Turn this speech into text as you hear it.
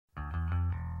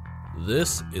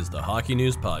This is the Hockey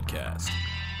News Podcast.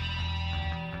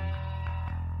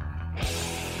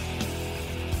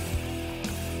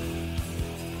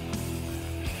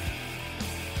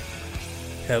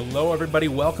 Hello, everybody.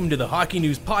 Welcome to the Hockey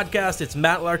News Podcast. It's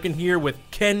Matt Larkin here with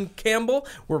Ken Campbell.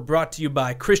 We're brought to you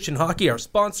by Christian Hockey, our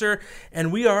sponsor, and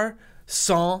we are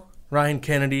sans Ryan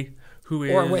Kennedy, who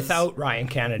is... Or without Ryan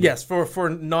Kennedy. Yes, for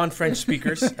non-French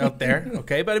speakers out there,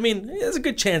 okay? But, I mean, there's a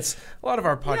good chance a lot of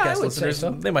our podcast listeners,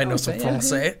 they might know some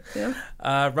Francais.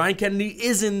 Yeah. Ryan Kennedy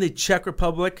is in the Czech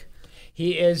Republic.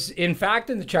 He is, in fact,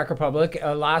 in the Czech Republic.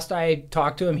 Last I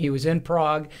talked to him, he was in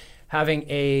Prague having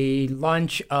a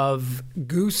lunch of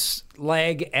goose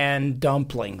leg and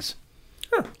dumplings.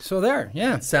 Huh. So there,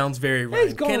 yeah. Sounds very Ryan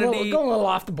he's going Kennedy. Going a little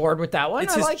off the board with that one.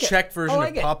 It's his Czech version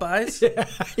of Popeyes.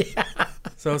 Yeah.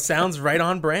 So it sounds right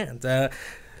on brand.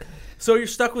 So you're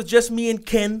stuck with just me and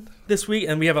Ken this week,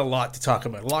 and we have a lot to talk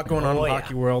about. A lot going on in the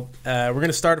hockey world. We're going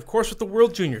to start, of course, with the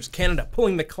World Juniors. Canada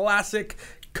pulling the classic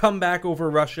comeback over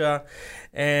Russia.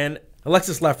 And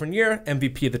Alexis Lafreniere,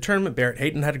 MVP of the tournament. Barrett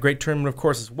Hayton had a great tournament, of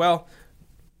course, as well.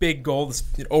 Big goal,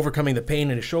 overcoming the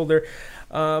pain in his shoulder.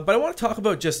 But I want to talk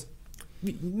about just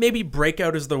maybe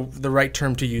breakout is the right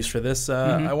term to use for this.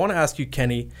 I want to ask you,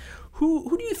 Kenny,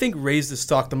 who do you think raised his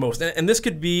stock the most? And this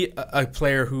could be a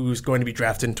player who's going to be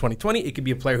drafted in 2020. It could be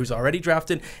a player who's already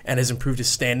drafted and has improved his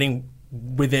standing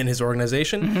within his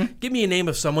organization. Give me a name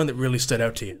of someone that really stood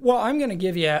out to you. Well, I'm going to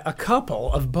give you a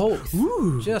couple of both,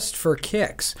 just for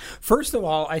kicks. First of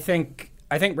all, I think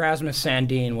Rasmus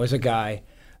Sandin was a guy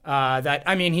that,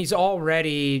 I mean, he's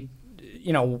already,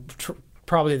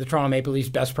 probably the Toronto Maple Leafs'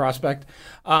 best prospect,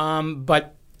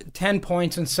 but 10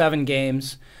 points in 7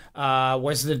 games.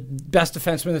 Was the best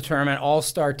defenseman in the tournament,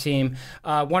 all-star team,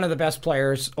 one of the best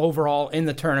players overall in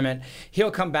the tournament. He'll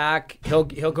come back. He'll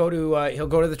go to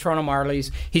the Toronto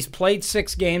Marlies. He's played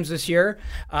 6 games this year.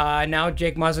 Now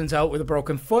Jake Muzzin's out with a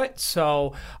broken foot,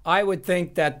 so I would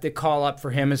think that the call up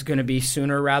for him is going to be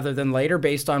sooner rather than later,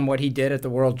 based on what he did at the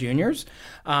World Juniors.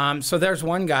 So there's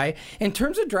one guy. In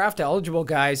terms of draft eligible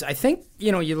guys, I think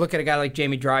you look at a guy like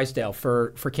Jamie Drysdale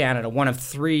for Canada, one of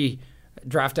 3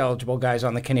 draft-eligible guys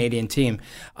on the Canadian team.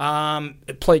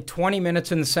 Played 20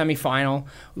 minutes in the semifinal,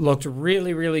 looked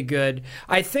really, really good.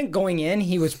 I think going in,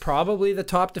 he was probably the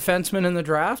top defenseman in the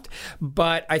draft,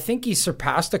 but I think he's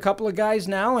surpassed a couple of guys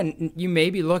now, and you may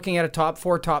be looking at a top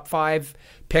 4, top 5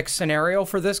 pick scenario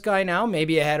for this guy now,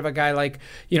 maybe ahead of a guy like,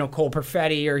 Cole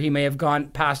Perfetti, or he may have gone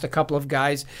past a couple of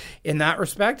guys in that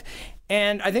respect.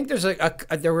 And I think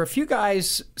there were a few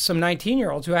guys, some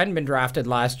 19-year-olds who hadn't been drafted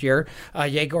last year.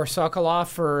 Yegor Sokolov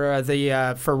for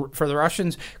the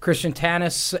Russians, Christian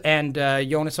Tanis and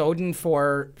Jonas Odin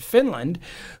for Finland,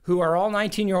 who are all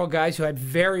 19-year-old guys who had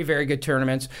very, very good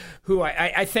tournaments. Who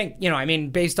I think,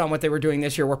 based on what they were doing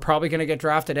this year, were probably going to get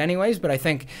drafted anyways. But I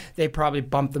think they probably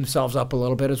bumped themselves up a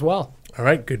little bit as well. All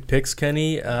right, good picks,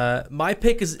 Kenny. My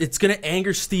pick it's going to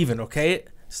anger Steven, okay?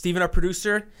 Steven, our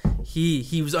producer,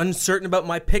 he was uncertain about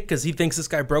my pick because he thinks this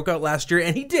guy broke out last year,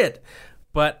 and he did.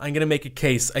 But I'm going to make a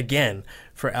case again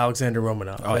for Alexander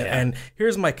Romanov. Oh, yeah. And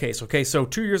here's my case, okay? So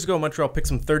 2 years ago, Montreal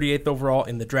picked him 38th overall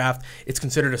in the draft. It's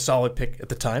considered a solid pick at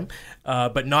the time,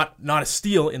 but not a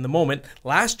steal in the moment.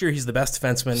 Last year, he's the best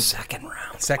defenseman.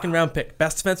 Second round pick.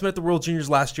 Best defenseman at the World Juniors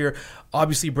last year.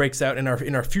 Obviously breaks out in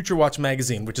our Future Watch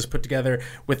magazine, which is put together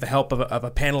with the help of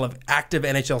a panel of active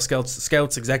NHL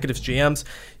scouts, executives, GMs.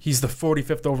 He's the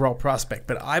 45th overall prospect.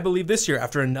 But I believe this year,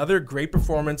 after another great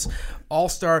performance,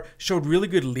 all-star, showed really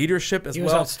good leadership as well. He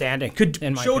was outstanding.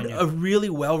 Showed a really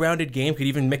well-rounded game, could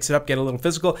even mix it up, get a little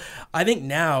physical. I think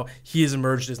now he has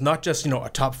emerged as not just, a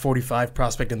top 45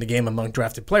 prospect in the game among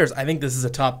drafted players. I think this is a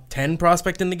top 10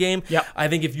 prospect in the game. Yep. I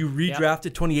think if you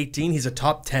redrafted 2018, he's a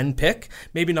top 10 pick.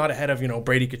 Maybe not ahead of,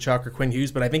 Brady Tkachuk or Quinn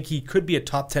Hughes, but I think he could be a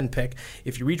top 10 pick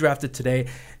if you redrafted today.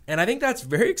 And I think that's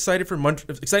very exciting for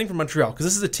Montreal, because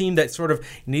this is a team that sort of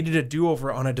needed a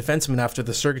do-over on a defenseman after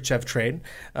the Sergachev trade.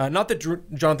 Not that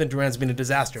Jonathan Drouin's been a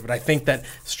disaster, but I think that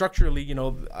structurally,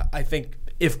 I think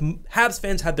if Habs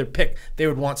fans had their pick, they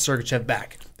would want Sergachev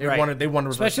back. They want to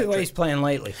especially the way he's playing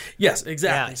lately. Yes,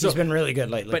 exactly. Yeah, he's been really good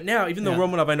lately. But now, even though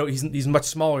Romanov, I know he's much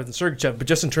smaller than Sergachev, but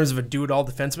just in terms of a do-it-all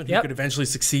defenseman who could eventually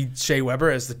succeed Shea Weber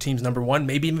as the team's number 1,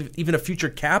 maybe even a future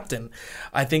captain,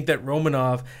 I think that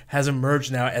Romanov has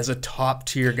emerged now as a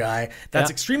top-tier guy.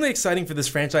 That's extremely exciting for this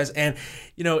franchise. And,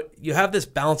 you have this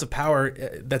balance of power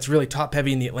that's really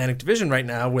top-heavy in the Atlantic Division right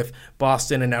now with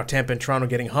Boston and now Tampa and Toronto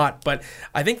getting hot. But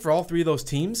I think for all 3 of those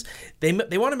teams, they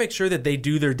want to make sure that they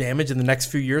do their damage in the next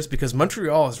few years, because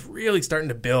Montreal is really starting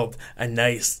to build a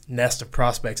nice nest of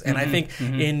prospects. And I think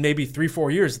in maybe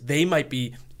 3-4 years, they might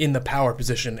be in the power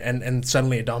position and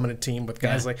suddenly a dominant team with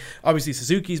guys like, obviously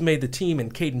Suzuki's made the team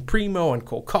and Caden Primo and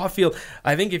Cole Caulfield.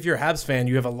 I think if you're a Habs fan,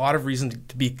 you have a lot of reason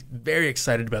to be very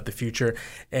excited about the future,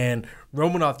 and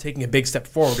Romanov taking a big step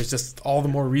forward is just all the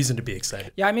more reason to be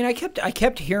excited. Yeah, I mean, I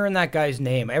kept hearing that guy's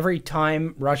name every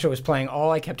time Russia was playing.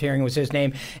 All I kept hearing was his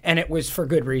name, and it was for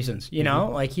good reasons. You know,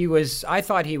 like he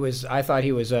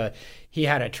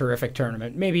had a terrific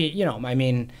tournament. Maybe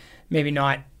maybe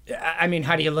not. I mean,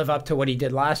 how do you live up to what he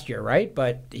did last year, right?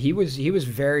 But he was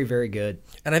very, very good.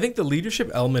 And I think the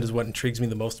leadership element is what intrigues me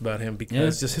the most about him,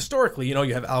 because just historically,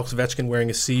 you have Alex Ovechkin wearing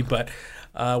a C, but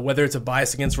whether it's a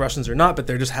bias against Russians or not, but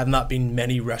there just have not been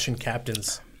many Russian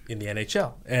captains in the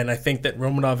NHL. And I think that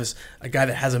Romanov is a guy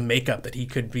that has a makeup that he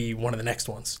could be one of the next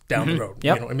ones down the road.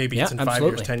 Yep. Maybe it's in 5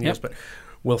 years, 10 years, but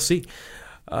we'll see.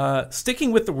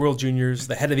 Sticking with the World Juniors,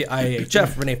 the head of the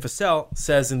IIHF, Rene Fossel,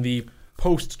 says in the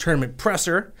post-tournament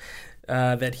presser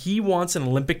that he wants an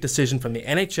Olympic decision from the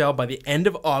NHL by the end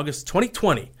of August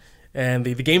 2020, and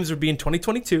the games would be in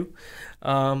 2022.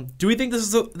 Do we think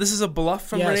this is a bluff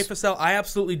from Rene Fossel? I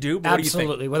absolutely do. But Absolutely, what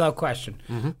do you think? without question.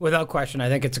 Without question, I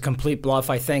think it's a complete bluff.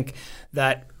 I think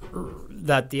that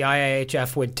the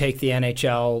IIHF would take the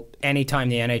NHL anytime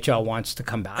the NHL wants to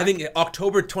come back. I think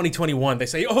October 2021, they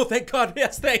say, "Oh, thank God,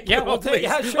 yes, thank you."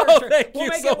 Yeah, sure. Thank We'll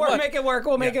you make so it work. much. Make it work.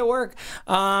 We'll make it work.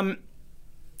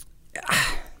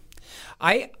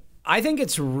 I think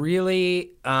it's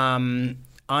really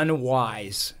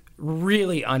unwise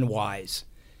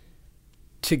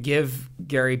to give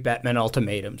Gary Bettman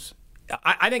ultimatums.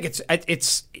 I think it's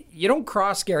you don't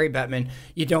cross Gary Bettman,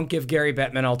 you don't give Gary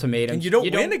Bettman ultimatatives, and you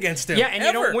don't win against him. Yeah, and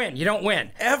you don't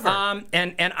win ever.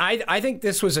 And I think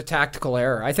this was a tactical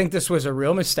error. I think this was a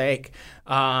real mistake,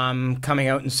 coming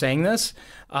out and saying this,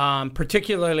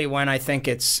 particularly when I think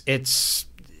it's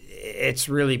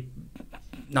really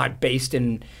not based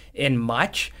in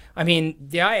much. I mean,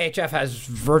 the IHF has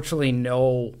virtually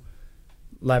no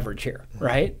leverage here,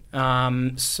 right?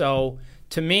 So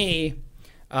to me,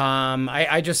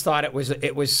 I just thought it wasn't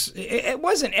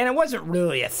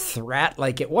really a threat.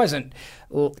 Like, it wasn't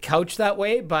couched that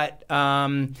way, but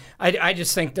I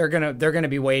just think they're gonna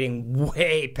be waiting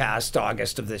way past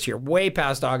August of this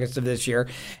year,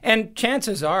 and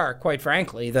chances are, quite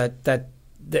frankly, that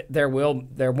there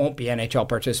won't be NHL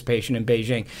participation in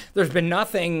Beijing. There's been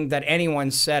nothing that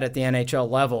anyone said at the NHL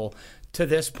level to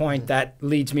this point that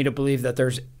leads me to believe that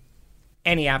there's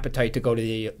any appetite to go to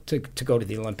the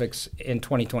Olympics in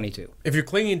 2022. If you're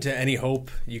clinging to any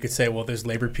hope, you could say, well, there's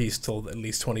labor peace till at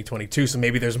least 2022, so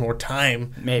maybe there's more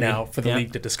time now for the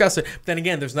league to discuss it. But then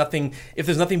again, if there's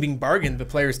nothing being bargained, the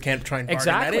players can't try and bargain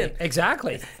that in.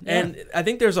 Exactly. And I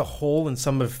think there's a hole in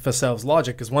some of Fossel's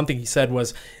logic, because one thing he said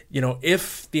was,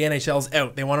 if the NHL's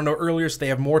out, they want to know earlier so they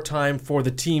have more time for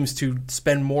the teams to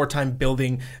spend more time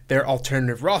building their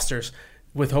alternative rosters,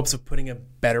 with hopes of putting a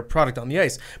better product on the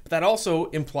ice. But that also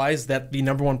implies that the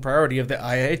number one priority of the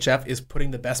IIHF is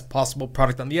putting the best possible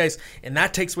product on the ice, and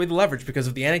that takes away the leverage, because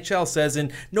if the NHL says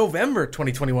in November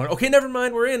 2021, okay, never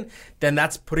mind, we're in, then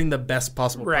that's putting the best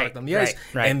possible product on the ice,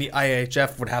 and the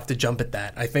IIHF would have to jump at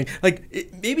that. I think,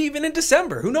 maybe even in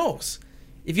December, who knows?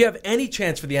 If you have any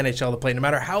chance for the NHL to play, no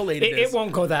matter how late it is. It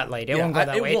won't go that late. It won't go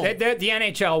that way. The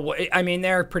NHL, I mean,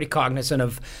 they're pretty cognizant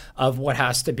of what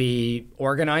has to be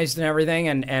organized and everything,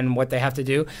 and what they have to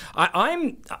do.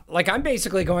 I'm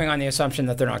basically going on the assumption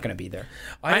that they're not going to be there.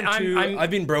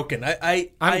 I've been broken. I'm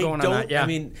going on that, yeah. I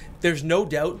mean, there's no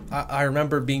doubt. I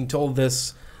remember being told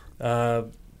this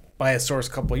by a source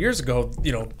a couple of years ago.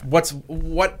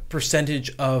 What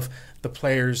percentage of the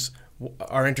players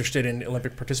are interested in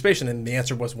Olympic participation, and the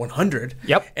answer was 100.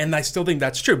 Yep. And I still think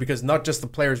that's true, because not just the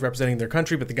players representing their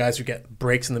country, but the guys who get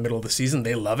breaks in the middle of the season,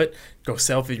 they love it. Go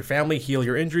sail for your family, heal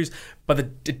your injuries. But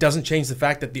it doesn't change the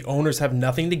fact that the owners have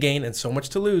nothing to gain and so much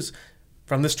to lose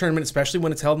from this tournament, especially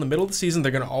when it's held in the middle of the season.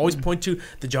 They're going to always point to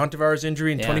the John Tavares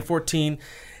injury in 2014,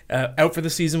 out for the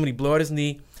season when he blew out his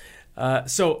knee.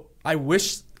 So I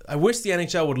wish the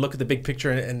NHL would look at the big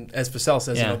picture and, as Fossel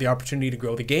says, the opportunity to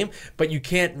grow the game, but you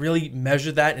can't really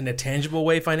measure that in a tangible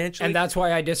way financially. And that's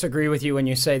why I disagree with you when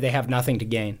you say they have nothing to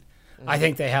gain. I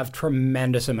think they have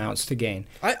tremendous amounts to gain.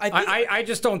 I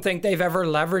just don't think they've ever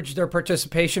leveraged their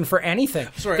participation for anything.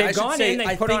 Sorry,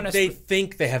 they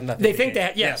think they have nothing. They think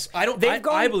they yes. I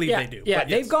believe they do. Yeah,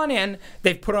 they've gone in.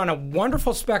 They've put on a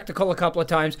wonderful spectacle a couple of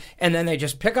times, and then they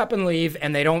just pick up and leave,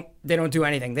 and they don't do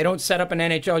anything. They don't set up an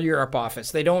NHL Europe office.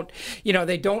 They don't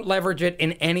leverage it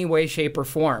in any way, shape, or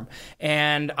form.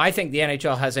 And I think the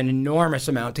NHL has an enormous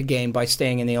amount to gain by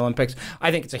staying in the Olympics. I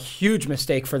think it's a huge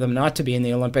mistake for them not to be in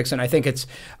the Olympics, and I think it's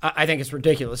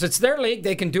ridiculous. It's their league;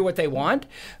 they can do what they want.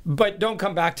 But don't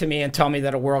come back to me and tell me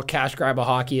that a world cash grab of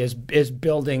hockey is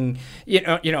building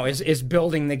is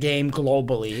building the game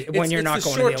globally when you're not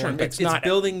going to the Olympics. It's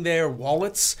building their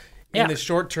wallets in the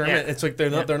short term. Yeah. It's like they're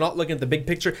not looking at the big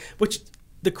picture. Which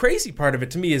the crazy part of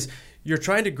it to me is you're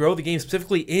trying to grow the game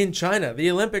specifically in China.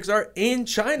 The Olympics are in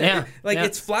China. Yeah.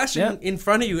 It's flashing in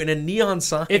front of you in a neon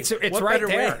sign. It's right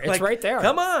there. It's right there.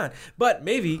 Come on. But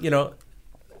maybe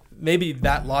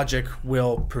that logic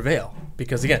will prevail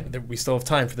because, again, we still have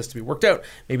time for this to be worked out.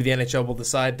 Maybe the NHL will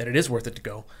decide that it is worth it to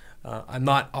go. I'm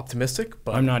not optimistic,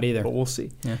 but I'm not either. But we'll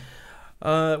see. Yeah.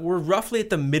 We're roughly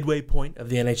at the midway point of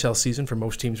the NHL season for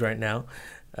most teams right now.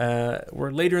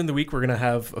 We're later in the week. We're going to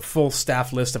have a full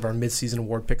staff list of our midseason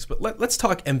award picks. But let's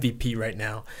talk MVP right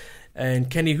now. And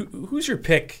Kenny, who's your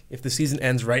pick if the season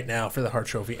ends right now for the Hart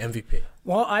Trophy MVP?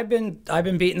 Well, I've been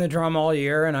beating the drum all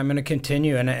year, and I'm going to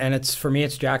continue. And it's for me,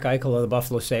 it's Jack Eichel of the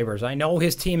Buffalo Sabres. I know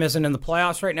his team isn't in the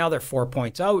playoffs right now; they're 4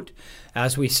 points out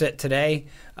as we sit today.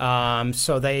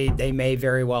 So they may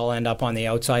very well end up on the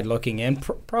outside looking in.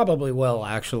 Probably will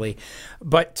actually.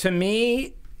 But to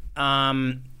me,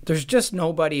 there's just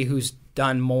nobody who's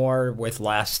done more with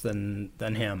less than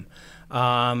him.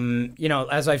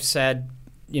 As I've said,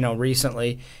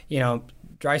 recently,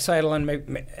 Draisaitl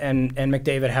and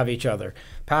McDavid have each other.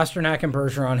 Pasternak and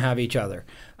Bergeron have each other.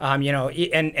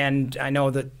 And I know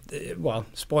that,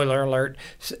 spoiler alert,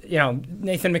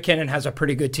 Nathan MacKinnon has a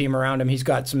pretty good team around him. He's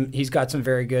got some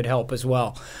very good help as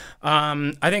well.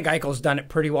 I think Eichel's done it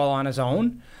pretty well on his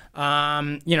own.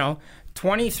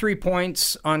 23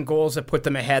 points on goals that put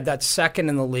them ahead. That's second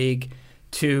in the league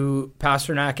to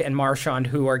Pasternak and Marchand,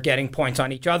 who are getting points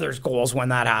on each other's goals when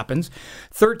that happens.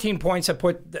 13 points to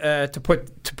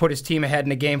put his team ahead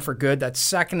in a game for good. That's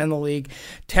second in the league.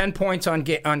 10 points on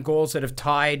goals that have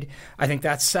tied. I think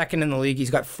that's second in the league. He's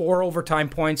got 4 overtime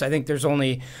points. I think there's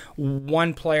only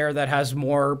one player that has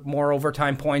more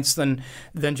overtime points than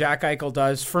Jack Eichel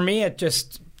does. For me,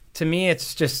 this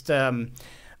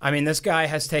guy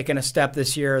has taken a step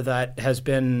this year that has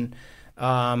been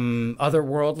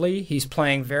otherworldly. He's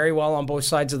playing very well on both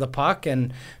sides of the puck,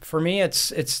 and for me,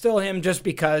 it's still him just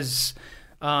because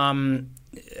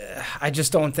I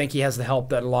just don't think he has the help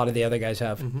that a lot of the other guys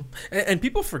have. Mm-hmm. And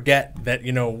people forget that,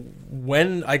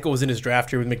 when Eichel was in his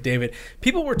draft year with McDavid,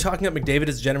 people were talking about McDavid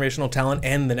as generational talent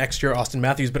and the next year Austin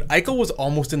Matthews, but Eichel was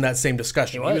almost in that same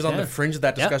discussion. He was on the fringe of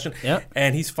that discussion,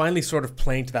 and he's finally sort of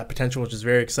playing to that potential, which is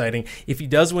very exciting. If he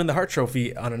does win the Hart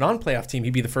Trophy on a non-playoff team,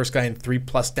 he'd be the first guy in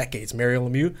 3+ decades. Mario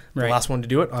Lemieux, the last one to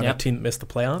do it on a team that missed the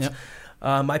playoffs.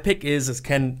 Yep. My pick is, as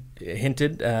Ken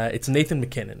hinted, it's Nathan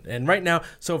MacKinnon. And right now,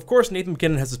 so of course Nathan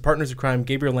MacKinnon has his partners in crime,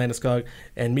 Gabriel Landeskog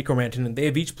and Mikko Rantanen. They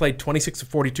have each played 26 of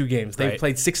 42 games. They've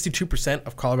played 62%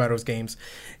 of Colorado's games.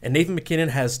 And Nathan MacKinnon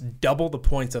has double the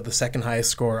points of the second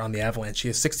highest scorer on the Avalanche. He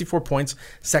has 64 points.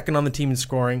 Second on the team in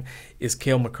scoring is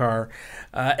Cale Makar.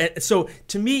 So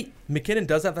to me, MacKinnon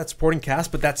does have that supporting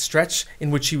cast, but that stretch in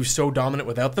which he was so dominant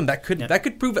without them, that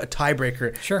could prove a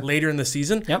tiebreaker later in the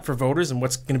season for voters and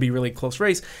what's going to be really a close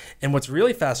race. And what's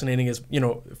really fascinating is,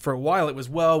 for a while it was,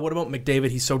 what about McDavid?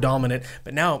 He's so dominant.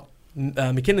 But now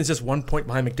McKinnon's just 1 point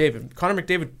behind McDavid. Connor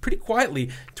McDavid pretty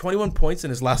quietly 21 points in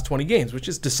his last 20 games, which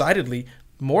is decidedly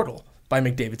mortal by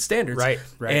McDavid standards. Right.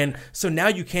 And so now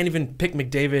you can't even pick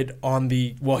McDavid on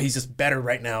the, he's just better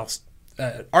right now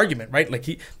argument, right? Like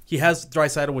he has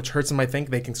Draisaitl, which hurts him, I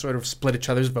think. They can sort of split each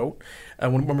other's vote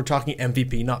when we're talking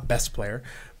MVP, not best player.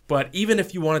 But even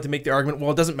if you wanted to make the argument,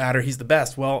 it doesn't matter, he's the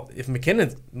best. Well,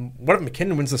 what if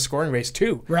MacKinnon wins the scoring race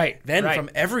too? Then from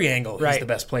every angle, he's the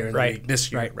best player in the league this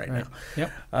year now.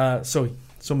 Yep. So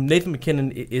Nathan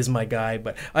MacKinnon is my guy,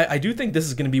 but I do think this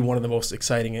is going to be one of the most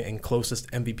exciting and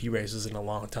closest MVP races in a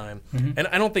long time. Mm-hmm. And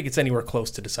I don't think it's anywhere close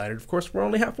to decided. Of course, we're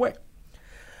only halfway.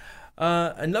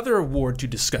 Another award to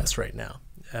discuss right now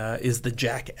is the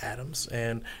Jack Adams.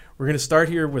 And we're going to start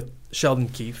here with Sheldon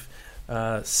Keefe.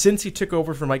 Since he took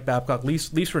over for Mike Babcock,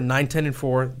 Leafs were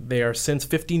 9-10-4. They are since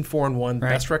 15-4-1,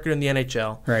 best record in the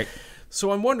NHL. Right.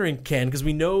 So I'm wondering, Ken, because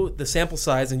we know the sample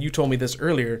size, and you told me this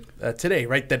earlier today,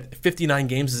 right, that 59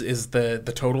 games is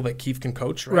the total that Keefe can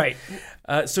coach, right?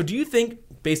 So do you think,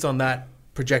 based on that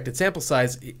projected sample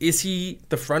size, is he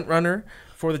the front runner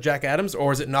for the Jack Adams,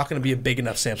 or is it not going to be a big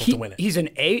enough sample to win it?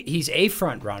 He's a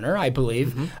front runner, I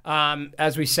believe. Mm-hmm.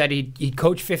 As we said, he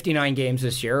coached 59 games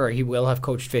this year, or he will have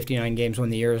coached 59 games when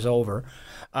the year is over.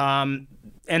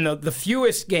 And the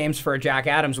fewest games for a Jack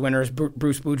Adams winner is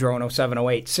Bruce Boudreau in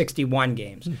 07-08, 61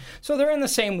 games. So they're in the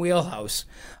same wheelhouse.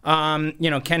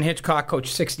 Ken Hitchcock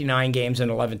coached 69 games in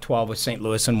 11-12 with St.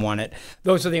 Louis and won it.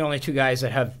 Those are the only two guys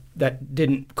that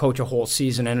didn't coach a whole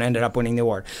season and ended up winning the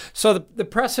award. So the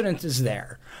precedent is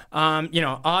there.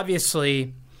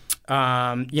 Obviously,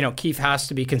 Keefe has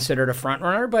to be considered a front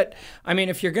runner, but I mean,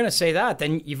 if you're going to say that,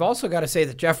 then you've also got to say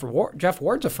that Jeff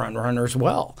Ward's a front runner as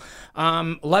well.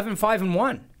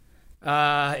 11-5-1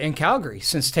 in Calgary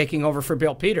since taking over for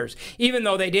Bill Peters. Even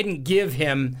though they didn't give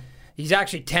him, he's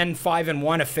actually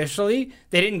 10-5-1 officially.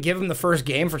 They didn't give him the first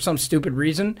game for some stupid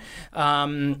reason,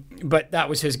 but that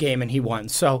was his game and he won.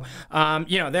 So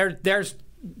there's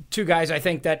two guys, I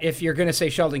think, that if you're going to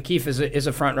say Sheldon Keefe is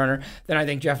a front runner, then I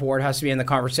think Jeff Ward has to be in the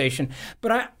conversation.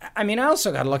 But I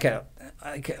also got to look at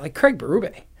like Craig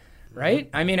Berube,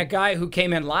 right? I mean, a guy who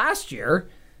came in last year,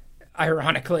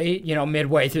 ironically,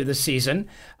 midway through the season,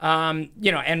 and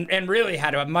really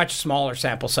had a much smaller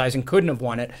sample size and couldn't have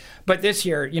won it. But this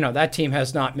year, that team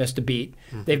has not missed a beat.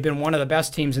 They've been one of the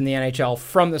best teams in the NHL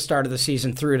from the start of the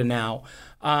season through to now.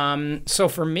 So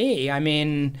for me, I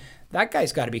mean, that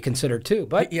guy's got to be considered too.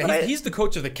 But he's the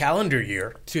coach of the calendar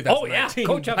year 2019.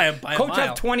 Coach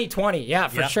of 2020. Yeah,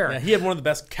 for sure. Yeah, he had one of the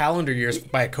best calendar years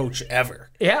by a coach ever.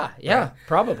 Yeah, right?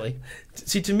 Probably.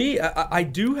 See, to me, I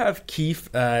do have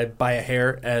Keefe by a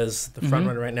hair as the front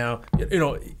runner right now.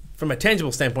 From a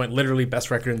tangible standpoint, literally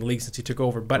best record in the league since he took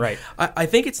over. But right. I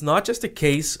think it's not just a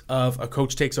case of a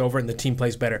coach takes over and the team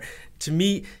plays better. To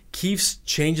me, Keefe's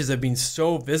changes have been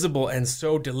so visible and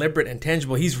so deliberate and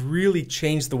tangible. He's really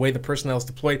changed the way the personnel is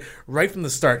deployed right from the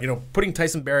start. Putting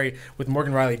Tyson Barrie with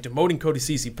Morgan Riley, demoting Cody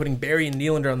Ceci, putting Barrie and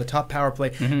Nylander on the top power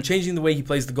play, changing the way he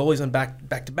plays the goalies on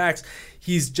back-to-backs.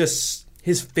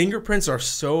 His fingerprints are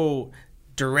so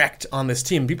direct on this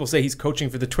team. People say he's coaching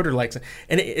for the Twitter likes,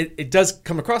 and it does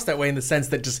come across that way in the sense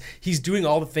that just he's doing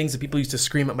all the things that people used to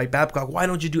scream at Mike Babcock, why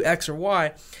don't you do X or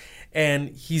Y? And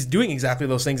he's doing exactly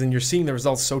those things, and you're seeing the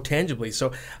results so tangibly.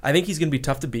 So I think he's going to be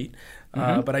tough to beat.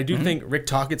 But I do think Rick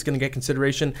Tockett's going to get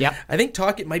consideration. Yep. I think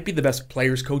Tocchet might be the best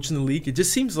players coach in the league. It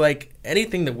just seems like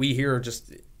anything that we hear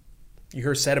you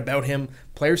hear said about him,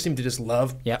 players seem to just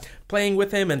love playing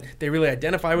with him, and they really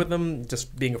identify with him,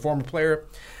 just being a former player.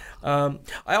 I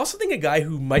also think a guy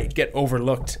who might get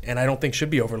overlooked, and I don't think should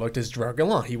be overlooked, is Gerard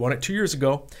Gallant. He won it 2 years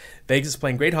ago. Vegas is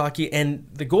playing great hockey, and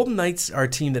the Golden Knights are a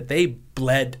team that they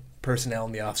bled personnel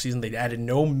in the offseason. They added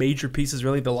no major pieces,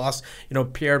 really. They lost,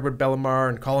 Pierre-Edouard Bellemare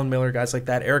and Colin Miller, guys like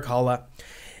that, Eric Holla.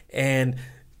 And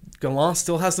Gallant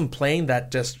still has them playing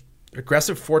that just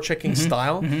aggressive forechecking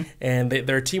style, and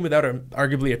they're a team without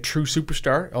arguably a true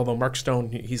superstar, although Mark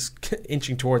Stone, he's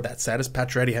inching toward that status.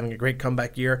 Pacioretty having a great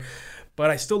comeback year. But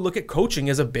I still look at coaching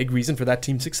as a big reason for that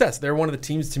team's success. They're one of the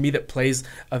teams, to me, that plays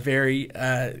a very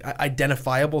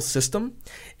identifiable system,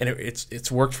 and it's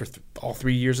worked for all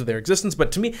 3 years of their existence.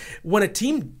 But to me, when a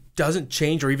team doesn't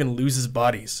change or even loses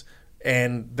bodies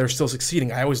and they're still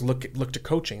succeeding, I always look to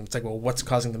coaching. It's like, well, what's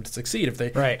causing them to succeed? If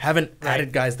they haven't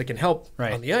added guys that can help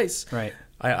on the ice,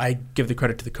 I give the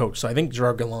credit to the coach. So I think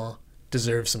Gerard Gallant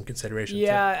deserves some consideration.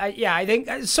 I think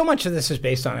so much of this is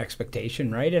based on expectation,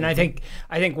 right? And I think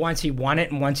once he won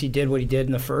it and once he did what he did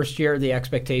in the first year, the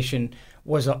expectation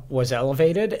was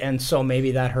elevated, and so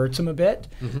maybe that hurts him a bit.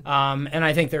 And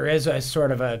I think there is a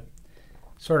sort of a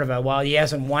well, he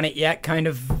hasn't won it yet kind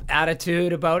of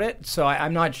attitude about it. So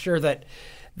I'm not sure that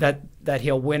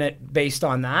he'll win it based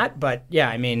on that. But yeah,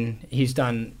 I mean, he's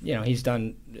done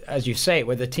as you say,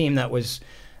 with a team that was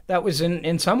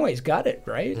in some ways gutted,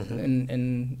 right? I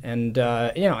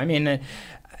mean,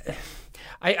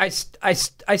 I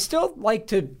still like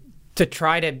to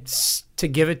try to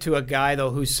give it to a guy though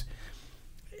whose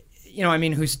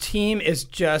team is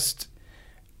just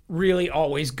really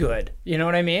always good. You know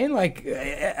what I mean? Like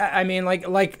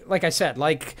I said,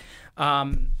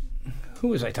 who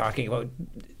was I talking about?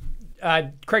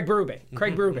 Craig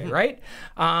Berube, right?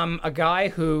 A guy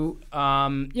who,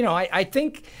 I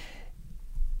think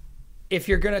if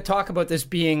you're going to talk about this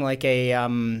being like a,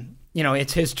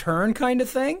 it's his turn kind of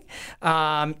thing,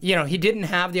 he didn't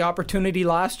have the opportunity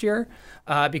last year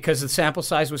because the sample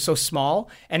size was so small,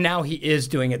 and now he is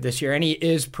doing it this year, and he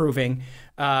is proving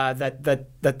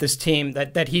that this team,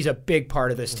 that he's a big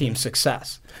part of this team's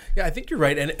success. Yeah, I think you're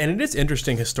right, and it is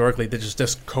interesting historically that just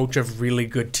this coach of really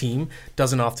good team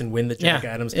doesn't often win the Jack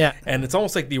Adams. Yeah. And it's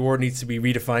almost like the award needs to be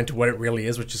redefined to what it really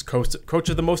is, which is coach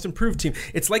of the most improved team.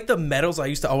 It's like the medals I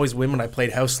used to always win when I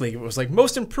played house league. It was like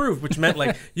most improved, which meant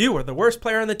like you were the worst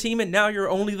player on the team, and now you're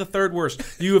only the third worst.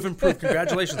 You have improved.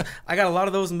 Congratulations. I got a lot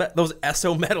of those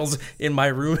SO medals in my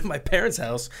room at my parents'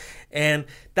 house. And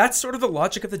that's sort of the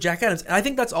logic of the Jack Adams. And I think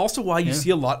think that's also why you see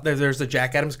a lot. There's the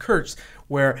Jack Adams curse,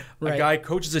 where a guy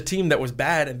coaches a team that was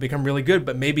bad and become really good,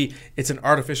 but maybe it's an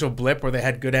artificial blip where they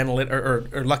had good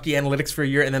or lucky analytics for a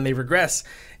year and then they regress,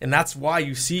 and that's why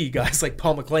you see guys like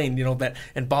Paul McLean,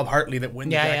 and Bob Hartley that win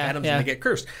the Jack Adams and they get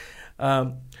cursed.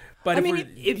 But even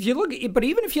if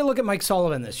you look at Mike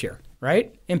Sullivan this year,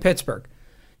 right, in Pittsburgh,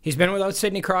 he's been without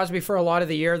Sidney Crosby for a lot of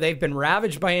the year. They've been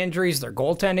ravaged by injuries. Their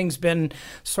goaltending's been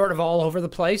sort of all over the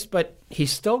place, but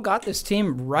he's still got this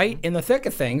team right in the thick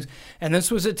of things. And this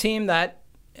was a team that,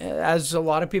 as a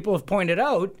lot of people have pointed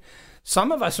out,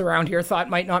 some of us around here thought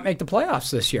might not make the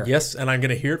playoffs this year. Yes, and I'm going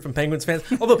to hear it from Penguins fans.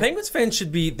 Although Penguins fans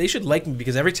should like me,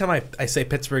 because every time I say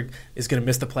Pittsburgh is going to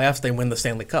miss the playoffs, they win the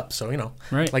Stanley Cup. So,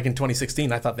 like in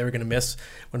 2016, I thought they were going to miss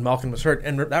when Malkin was hurt.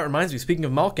 And that reminds me, speaking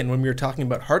of Malkin, when we were talking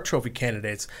about Hart Trophy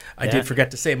candidates, I did forget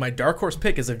to say my dark horse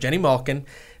pick is of Jenny Malkin.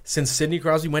 Since Sidney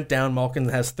Crosby went down, Malkin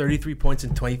has 33 points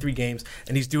in 23 games,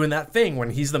 and he's doing that thing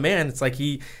when he's the man. It's like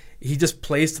he just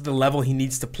plays to the level he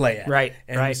needs to play at. Right.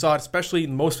 And we saw it especially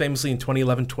most famously in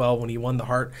 2011-12 when he won the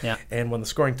Hart and won the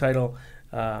scoring title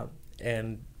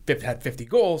and had 50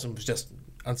 goals and was just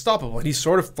unstoppable. And he's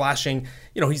sort of flashing,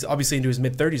 he's obviously into his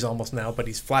mid-30s almost now, but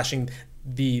he's flashing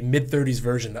the mid-30s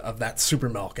version of that super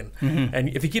Malkin. Mm-hmm. And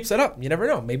if he keeps that up, you never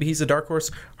know. Maybe he's a dark horse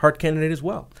Hart candidate as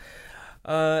well.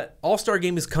 All-Star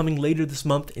Game is coming later this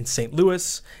month in St.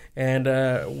 Louis, and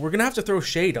we're going to have to throw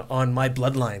shade on my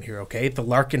bloodline here, okay? The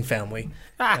Larkin family.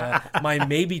 My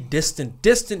maybe distant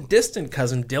cousin,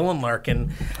 Dylan Larkin.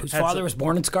 Whose father was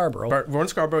born in Scarborough. Born in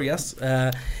Scarborough, yes.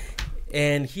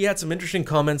 And he had some interesting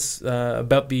comments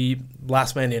about the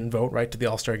last man in vote, right, to the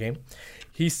All-Star Game.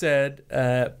 He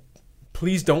said,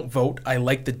 please don't vote. I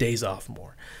like the days off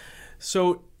more.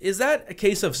 So is that a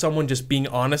case of someone just being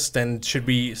honest, and should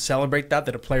we celebrate that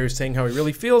a player is saying how he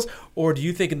really feels? Or do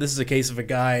you think this is a case of a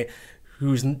guy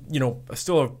who's,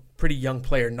 still a pretty young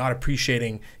player not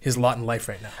appreciating his lot in life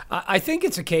right now? I think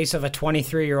it's a case of a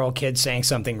 23-year-old kid saying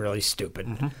something really stupid.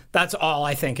 Mm-hmm. That's all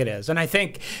I think it is. And I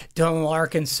think Dylan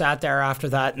Larkin sat there after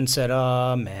that and said,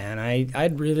 oh, man,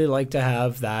 I'd really like to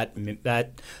have that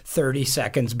 30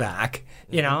 seconds back.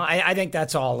 I think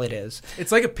that's all it is.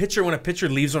 It's like a pitcher when a pitcher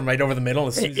leaves one right over the middle.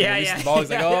 As soon as he releases the ball, he's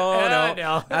like, oh,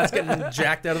 no, that's getting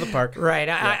jacked out of the park. Right.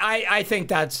 Yeah. I think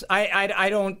that's – I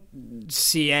don't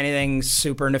see anything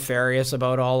super nefarious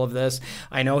about all of this.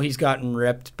 I know he's gotten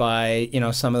ripped by,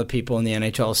 some of the people in the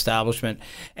NHL establishment.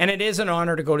 And it is an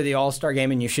honor to go to the All-Star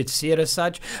Game, and you should see it as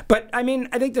such. But, I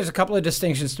think there's a couple of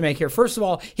distinctions to make here. First of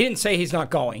all, he didn't say he's not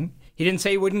going. He didn't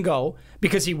say he wouldn't go,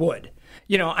 because he would.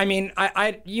 I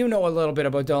know a little bit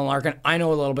about Dylan Larkin. I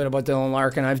know a little bit about Dylan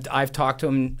Larkin. I've talked to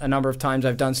him a number of times.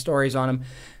 I've done stories on him.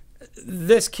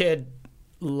 This kid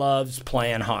loves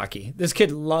playing hockey. This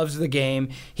kid loves the game.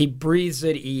 He breathes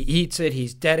it. He eats it.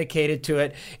 He's dedicated to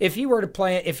it. If he were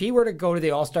to go to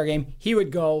the All-Star Game, he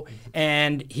would go,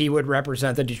 and he would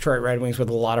represent the Detroit Red Wings with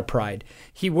a lot of pride.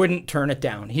 He wouldn't turn it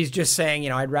down. He's just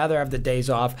saying, I'd rather have the days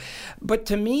off. But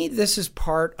to me, this is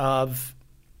part of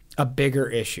a bigger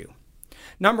issue.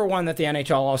 Number one, that the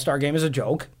NHL All-Star Game is a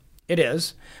joke. It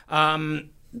is.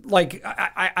 I'm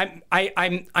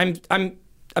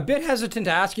a bit hesitant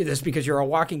to ask you this because you're a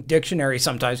walking dictionary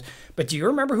sometimes, but do you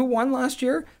remember who won last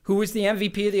year? Who was the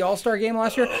MVP of the All-Star Game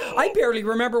last year? I barely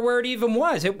remember where it even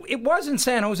was. It was in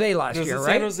San Jose last year,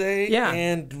 right? San Jose, yeah.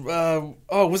 And,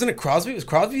 wasn't it Crosby? Was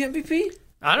Crosby MVP?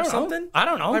 I don't know. I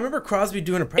don't know. I remember Crosby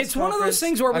doing a press conference. It's one of those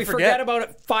things where we forget about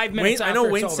it 5 minutes after it's over. I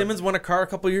know Wayne Simmons won a car a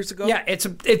couple years ago. Yeah,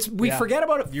 we forget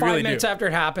about it 5 minutes after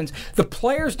it happens. The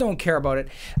players don't care about it.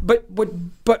 But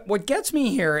what gets me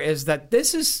here is that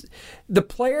this is the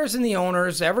players and the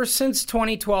owners ever since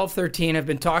 2012-13 have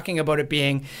been talking about it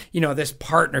being, this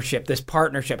partnership.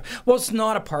 Well, it's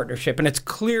not a partnership, and it's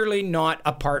clearly not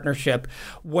a partnership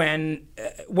when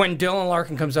Dylan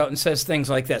Larkin comes out and says things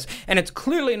like this. And it's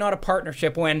clearly not a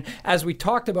partnership when, as we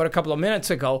talked about a couple of minutes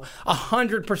ago,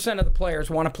 100% of the players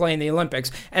want to play in the Olympics,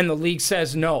 and the league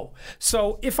says no.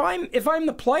 So if I'm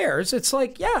the players, it's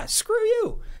like, yeah, screw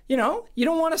you. You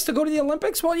don't want us to go to the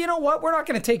Olympics? Well, you know what? We're not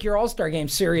going to take your All-Star Game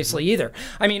seriously either.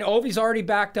 Ovi's already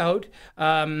backed out.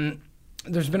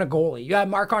 There's been a goalie. You have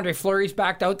Marc-Andre Fleury's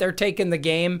backed out. They're taking the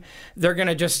game. They're going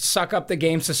to just suck up the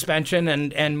game suspension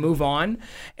and move on.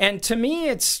 And to me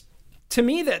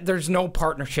that there's no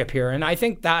partnership here, and I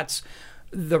think that's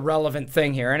the relevant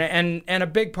thing here. And a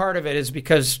big part of it is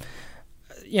because,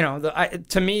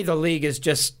 to me, the league is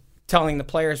just telling the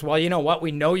players, well, you know what?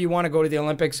 We know you want to go to the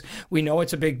Olympics. We know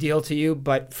it's a big deal to you,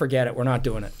 but forget it. We're not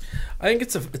doing it. I think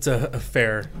it's a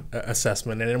fair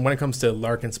assessment. And when it comes to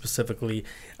Larkin specifically,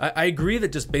 I agree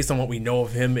that just based on what we know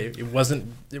of him, it wasn't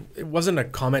a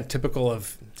comment typical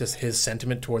of just his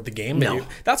sentiment toward the game. No.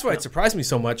 That's why it surprised me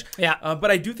so much. Yeah. But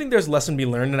I do think there's a lesson to be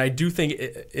learned, and I do think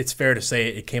it's fair to say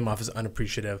it came off as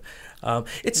unappreciative.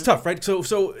 It's tough, right?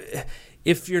 So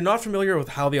if you're not familiar with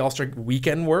how the All-Star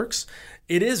weekend works,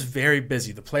 it is very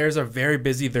busy. The players are very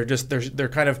busy. They're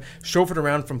kind of chauffeured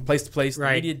around from place to place.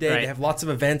 Right, Media day, right. They have lots of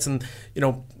events, and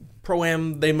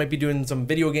Pro-Am, they might be doing some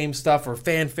video game stuff or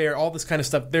fanfare, all this kind of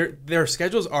stuff. Their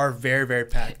schedules are very, very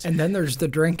packed. And then there's the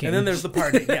drinking. And then there's the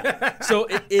party. Yeah. So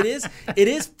it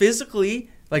is physically,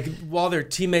 like, while their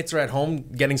teammates are at home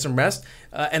getting some rest,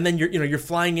 and then you're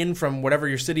flying in from whatever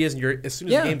your city is, and as soon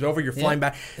as the game's over, you're flying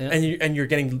back, and you're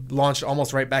getting launched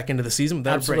almost right back into the season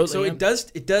without a break. So it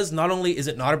does not only is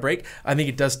it not a break, I think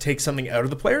it does take something out of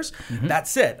the players. Mm-hmm.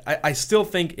 That's it. I still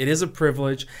think it is a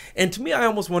privilege, and to me, I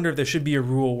almost wonder if there should be a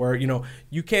rule where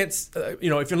you can't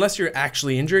unless you're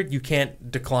actually injured, you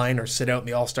can't decline or sit out in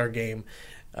the All-Star game.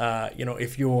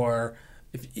 If you're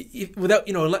without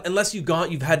unless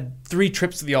you've had 3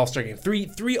 trips to the All-Star game,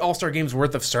 three All-Star games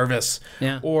worth of service,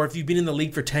 or if you've been in the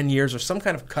league for 10 years or some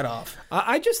kind of cutoff.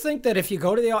 I just think that if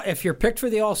you're picked for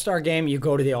the All-Star game, you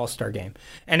go to the All-Star game,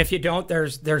 and if you don't,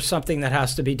 there's something that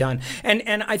has to be done.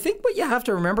 And I think what you have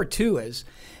to remember too is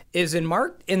in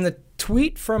the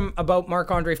tweet about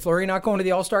Marc-Andre Fleury not going to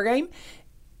the All-Star game,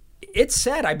 it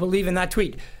said, I believe in that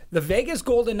tweet, the Vegas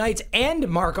Golden Knights and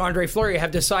Marc-Andre Fleury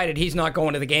have decided he's not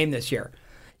going to the game this year.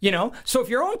 So if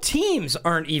your own teams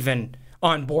aren't even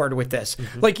on board with this,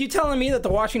 like you telling me that the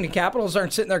Washington Capitals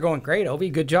aren't sitting there going, great,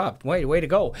 Ovi, good job, way to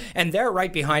go. And they're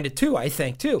right behind it too, I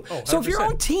think, too. Oh, so if your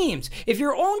own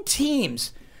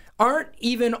teams aren't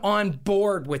even on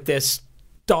board with this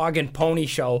dog and pony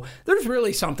show, there's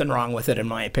really something wrong with it, in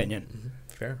my opinion. Mm-hmm.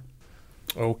 Fair.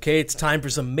 Okay, it's time for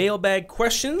some mailbag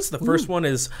questions. The first one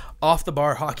is Off the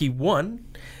Bar Hockey 1.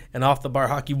 And Off the Bar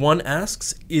Hockey 1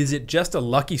 asks, is it just a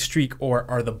lucky streak or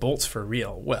are the Bolts for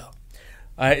real? Well,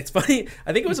 it's funny.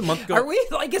 I think it was a month ago. Are we? Is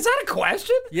that a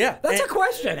question? Yeah. That's a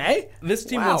question, eh? This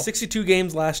team won 62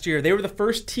 games last year. They were the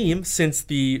first team since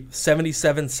the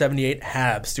 77-78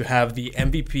 Habs to have the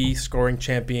MVP, scoring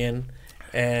champion,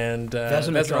 and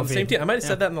Vezina on the same team. I might have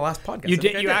said that in the last podcast. You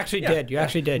did. You actually did. You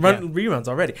actually did. Run reruns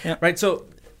already. Yeah. Right. So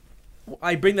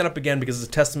I bring that up again because it's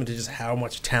a testament to just how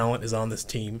much talent is on this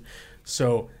team.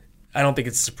 So I don't think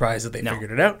it's a surprise that they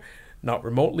figured it out. Not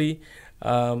remotely.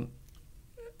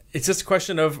 It's just a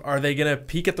question of, are they going to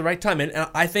peak at the right time? And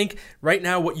I think right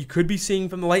now what you could be seeing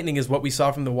from the Lightning is what we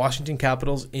saw from the Washington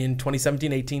Capitals in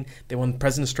 2017-18. They won the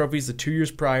President's Trophies the 2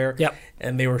 years prior,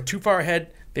 and they were too far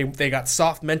ahead. They got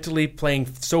soft mentally, playing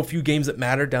so few games that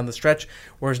mattered down the stretch,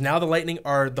 whereas now the Lightning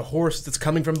are the horse that's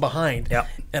coming from behind. Yep.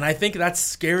 And I think that's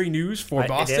scary news for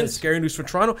Boston, scary news for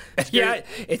Toronto.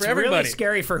 It's really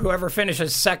scary for whoever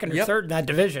finishes second or third in that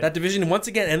division. That division, once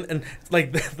again, and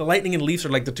like the Lightning and Leafs are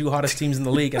like the 2 hottest teams in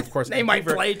the league, and of course they might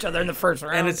play each other in the first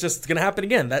round. And it's just going to happen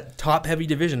again. That top-heavy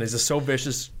division is just so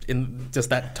vicious in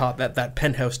just that top, that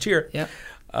penthouse tier. Yeah.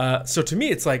 So to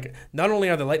me, it's like, not only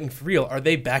are the Lightning for real, are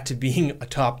they back to being a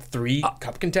top 3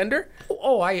 cup contender?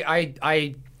 Oh,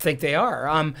 I think they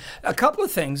are. A couple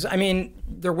of things. I mean,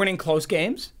 they're winning close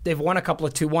games. They've won a couple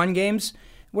of 2-1 games.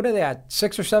 What are they at?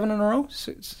 6 or 7 in a row?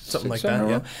 Something like that,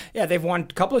 yeah. Yeah, they've won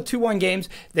a couple of 2-1 games.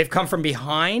 They've come from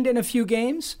behind in a few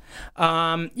games.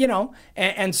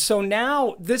 And so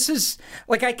now this is,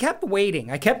 like, I kept waiting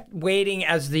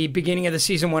as the beginning of the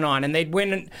season went on, and they'd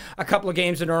win a couple of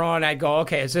games in a row, and I'd go,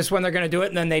 okay, is this when they're going to do it?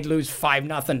 And then they'd lose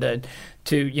 5-0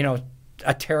 to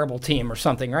a terrible team or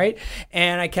something, right?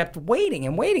 And I kept waiting,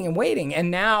 and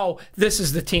now this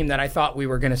is the team that I thought we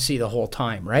were going to see the whole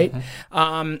time, right?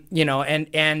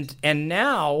 Mm-hmm. And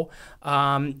now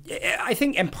I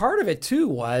think, and part of it too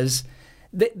was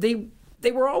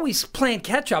they were always playing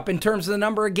catch up in terms of the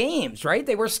number of games, right?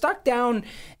 They were stuck down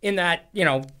in that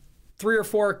 3 or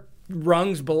 4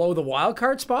 rungs below the wild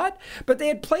card spot, but they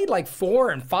had played like 4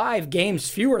 and 5 games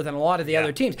fewer than a lot of the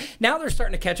other teams. Now they're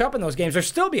starting to catch up in those games. They're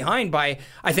still behind by,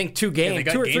 I think, 2 games, they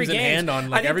got 2 or 3 games in hand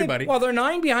on everybody. They're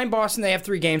 9 behind Boston. They have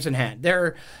 3 games in hand.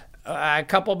 They're a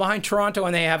couple behind Toronto,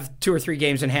 and they have 2 or 3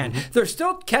 games in hand. Mm-hmm. They're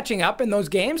still catching up in those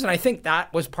games, and I think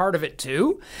that was part of it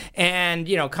too. And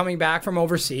coming back from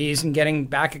overseas and getting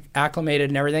back acclimated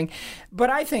and everything. But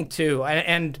I think too,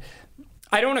 and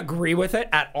I don't agree with it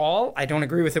at all. I don't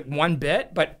agree with it one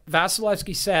bit. But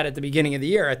Vasilevsky said at the beginning of the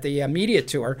year at the media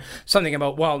tour something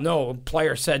about, well, no, a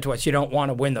player said to us, you don't want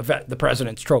to win the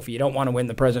President's Trophy. You don't want to win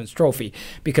the President's Trophy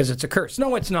because it's a curse.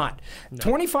 No, it's not. No.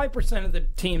 25% of the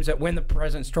teams that win the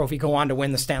President's Trophy go on to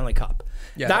win the Stanley Cup.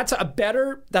 Yeah. That's a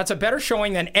better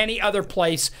showing than any other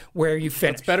place where you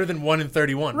finish. It's better than 1 in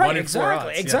 31. Right, 1 in 4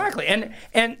 odds. Exactly. Yeah.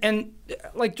 And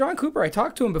like John Cooper, I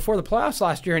talked to him before the playoffs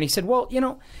last year, and he said, well,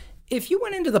 if you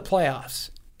went into the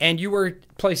playoffs and you were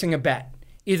placing a bet,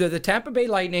 either the Tampa Bay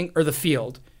Lightning or the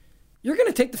Field, you're going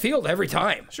to take the Field every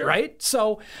time, sure. Right?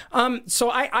 So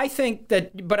I think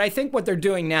that, but I think what they're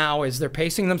doing now is they're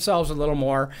pacing themselves a little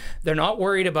more. They're not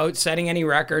worried about setting any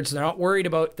records.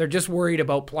 They're just worried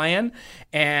about playing.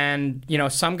 And,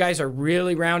 some guys are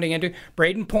really rounding into.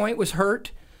 Braden Point was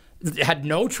hurt. Had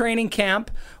no training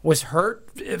camp, was hurt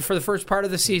for the first part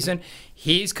of the season.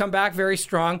 He's come back very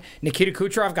strong. Nikita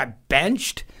Kucherov got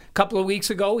benched a couple of weeks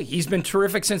ago. He's been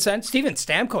terrific since then. Steven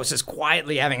Stamkos is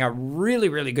quietly having a really,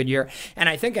 really good year. And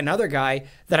I think another guy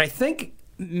that I think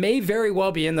may very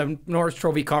well be in the Norris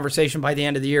Trophy conversation by the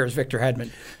end of the year is Victor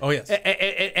Hedman. Oh, yes.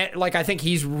 I think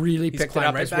he's really picked it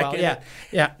up right as well.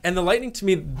 Yeah. And the Lightning, to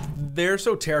me, they're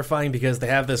so terrifying because they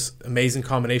have this amazing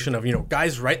combination of,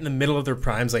 guys right in the middle of their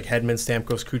primes like Hedman,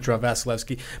 Stamkos, Kucherov,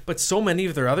 Vasilevsky, but so many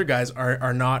of their other guys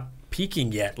are not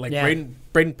peaking yet. Like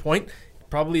Braden Point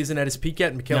probably isn't at his peak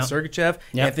yet. Mikhail Sergachev,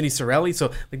 Anthony Cirelli.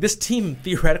 So this team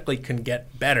theoretically can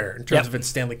get better in terms of its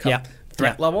Stanley Cup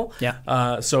threat level.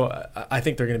 So I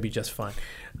think they're going to be just fine.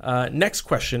 Next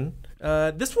question.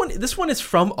 This one is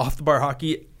from Off the Bar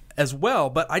Hockey as well,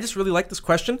 but I just really like this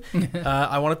question.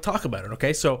 I want to talk about it.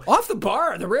 Okay, so Off the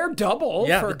Bar, the rare double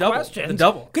for questions. The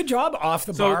double. Good job, Off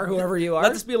the Bar, whoever you are.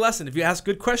 Let this be a lesson. If you ask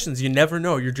good questions, you never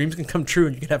know. Your dreams can come true,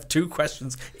 and you can have 2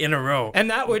 questions in a row.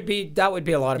 And that would be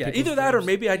a lot of people. Either that, or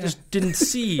maybe I just didn't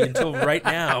see until right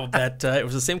now that it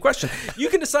was the same question. You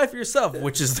can decide for yourself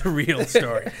which is the real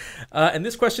story. And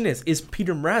this question is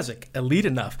Peter Mrazek elite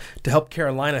enough to help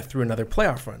Carolina through another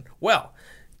playoff run? Well,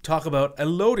 talk about a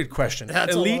loaded question.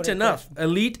 That's elite enough. Question.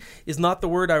 Elite is not the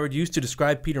word I would use to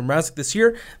describe Peter Mrazek this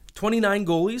year. 29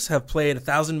 goalies have played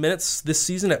 1,000 minutes this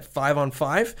season at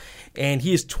 5-on-5, and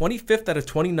he is 25th out of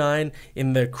 29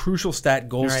 in the crucial stat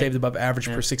goals saved above average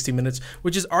per 60 minutes,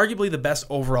 which is arguably the best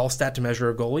overall stat to measure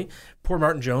a goalie. Poor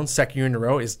Martin Jones, second year in a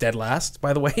row, is dead last,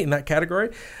 by the way, in that category.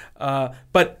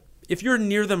 But if you're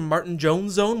near the Martin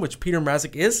Jones zone, which Peter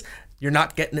Mrazek is, you're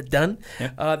not getting it done.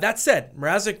 Yeah. That said,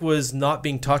 Mrazek was not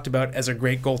being talked about as a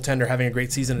great goaltender having a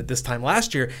great season at this time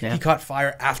last year. Yeah. He caught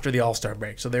fire after the All-Star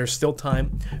break, so there's still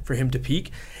time for him to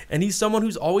peak. And he's someone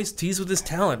who's always teased with his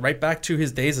talent, right back to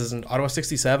his days as an Ottawa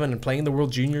 67 and playing in the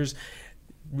World Juniors.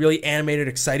 Really animated,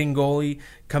 exciting goalie,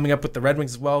 coming up with the Red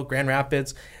Wings as well, Grand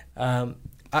Rapids.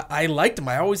 I liked him.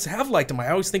 I always have liked him. I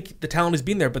always think the talent has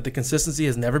been there, but the consistency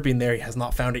has never been there. He has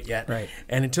not found it yet. Right.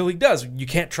 And until he does, you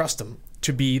can't trust him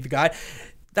to be the guy.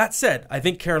 That said, I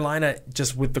think Carolina,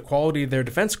 just with the quality of their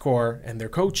defense core and their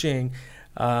coaching,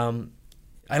 I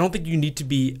don't think you need to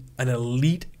be an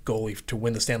elite goalie to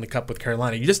win the Stanley Cup with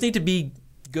Carolina. You just need to be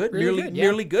good, really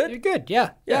nearly good. You're good,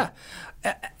 yeah.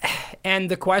 And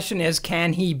the question is,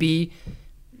 can he be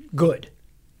good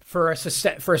for a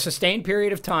sustained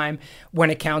period of time when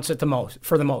it counts at the most,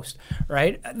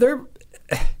 right? I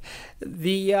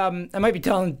might be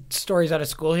telling stories out of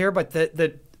school here, but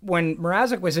when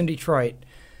Mrazek was in Detroit,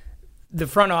 the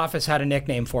front office had a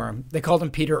nickname for him. They called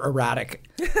him Peter Erratic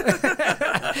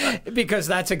because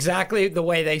that's exactly the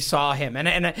way they saw him.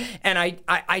 And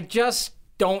I just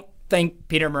don't think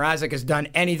Peter Mrazek has done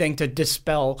anything to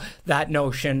dispel that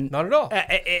notion. Not at all.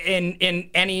 In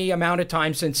any amount of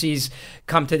time since he's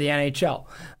come to the NHL.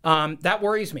 That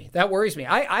worries me.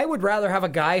 I would rather have a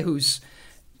guy who's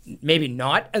maybe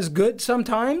not as good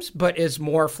sometimes, but is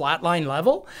more flatline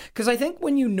level. Because I think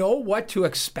when you know what to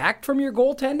expect from your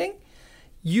goaltending,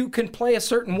 you can play a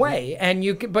certain way, and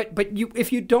you can, but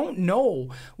if you don't know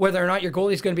whether or not your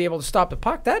goalie is going to be able to stop the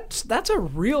puck, that's a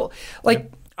real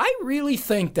I really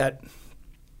think that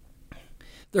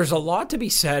there's a lot to be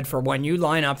said for when you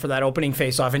line up for that opening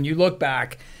faceoff and you look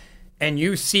back and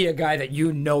you see a guy that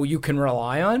you know you can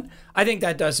rely on. I think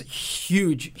that does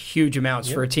huge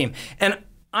amounts for a team. And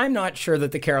I'm not sure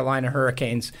that the Carolina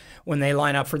Hurricanes, when they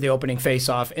line up for the opening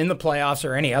faceoff in the playoffs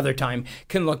or any other time,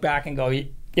 can look back and go,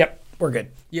 yep, we're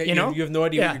good. Yeah, you know? You have no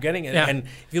idea what you're getting. And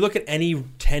if you look at any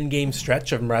 10-game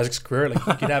stretch of Mrazek's career, like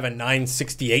you could have a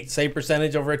 968 save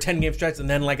percentage over a 10-game stretch and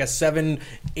then like a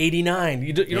 789.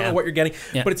 You don't know what you're getting.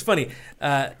 Yeah. But it's funny.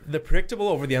 The predictable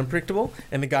over the unpredictable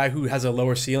and the guy who has a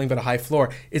lower ceiling but a high floor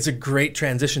is a great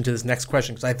transition to this next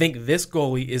question, because I think this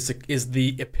goalie is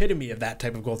the epitome of that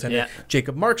type of goaltender. Yeah.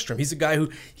 Jacob Markstrom. He's a guy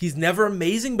who he's never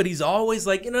amazing, but he's always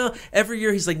like, every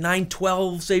year he's like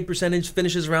 912 save percentage,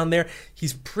 finishes around there.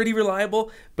 He's pretty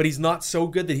reliable, but he's not so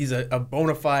good that he's a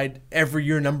bona fide every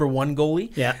year number one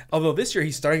goalie. Yeah. Although this year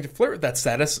he's starting to flirt with that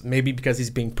status, maybe because he's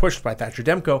being pushed by Thatcher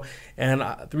Demko. And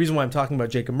the reason why I'm talking about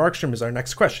Jacob Markstrom is our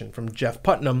next question from Jeff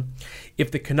Putnam.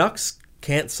 If the Canucks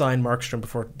can't sign Markstrom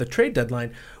before the trade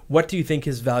deadline, what do you think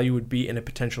his value would be in a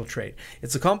potential trade?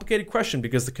 It's a complicated question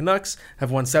because the Canucks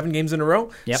have won 7 games in a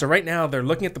row. Yep. So right now they're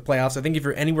looking at the playoffs. I think if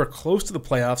you're anywhere close to the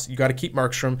playoffs, you got to keep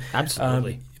Markstrom.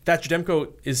 Absolutely. Thatcher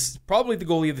Demko is probably the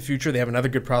goalie of the future. They have another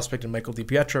good prospect in Michael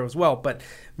DiPietro as well. But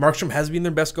Markstrom has been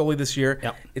their best goalie this year.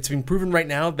 Yep. It's been proven right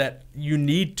now that you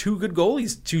need 2 good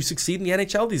goalies to succeed in the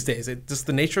NHL these days. It's just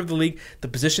the nature of the league. The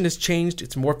position has changed.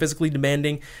 It's more physically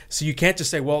demanding. So you can't just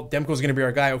say, well, Demko's going to be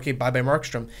our guy. Okay, bye-bye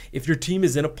Markstrom. If your team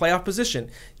is in a playoff position,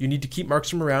 you need to keep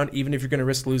Markstrom around even if you're going to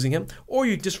risk losing him. Or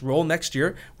you just roll next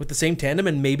year with the same tandem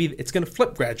and maybe it's going to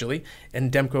flip gradually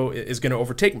and Demko is going to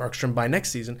overtake Markstrom by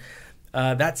next season.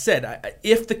 That said,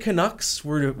 if the Canucks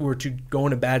were to go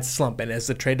in a bad slump, and as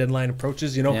the trade deadline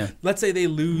approaches, let's say they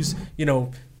lose,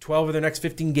 12 of their next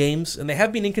 15 games, and they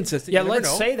have been inconsistent. Yeah,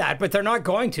 let's say that, but they're not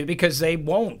going to because they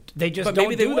won't. They just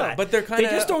don't do that. But they're kind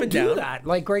of They just don't do that.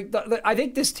 Like, I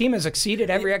think this team has exceeded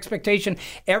every expectation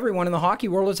everyone in the hockey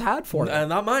world has had for them.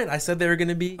 Not mine. I said they were going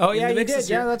to be. Oh yeah, you did.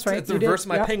 Yeah, that's right. It's the reverse of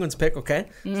my Penguins pick. Okay,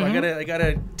 so I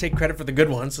gotta take credit for the good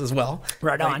ones as well.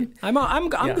 Right on. I'm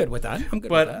good with that. I'm good.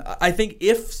 But with that. I think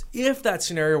if that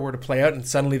scenario were to play out and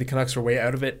suddenly the Canucks were way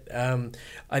out of it,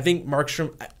 I think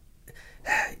Markstrom.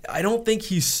 I don't think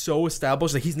he's so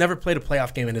established. Like, he's never played a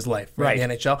playoff game in his life, right? In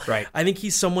the NHL. Right. I think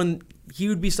he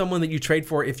would be someone that you trade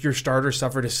for if your starter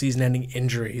suffered a season-ending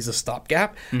injury. He's a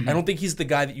stopgap. Mm-hmm. I don't think he's the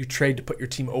guy that you trade to put your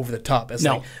team over the top as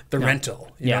the rental.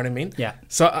 You know what I mean? Yeah.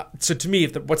 So to me,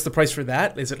 what's the price for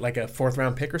that? Is it like a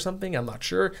 4th-round pick or something? I'm not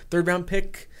sure. 3rd-round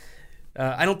pick.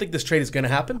 I don't think this trade is going to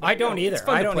happen. I don't either.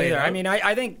 I mean,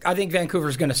 I think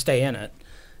Vancouver's going to stay in it,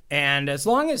 and as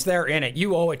long as they're in it,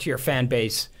 you owe it to your fan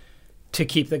base to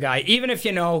keep the guy, even if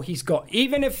you know he's going.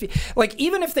 Even if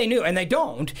they knew, and they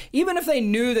don't. Even if they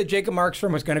knew that Jacob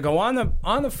Markstrom was going to go on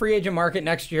the free agent market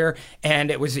next year, and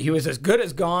he was as good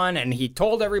as gone, and he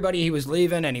told everybody he was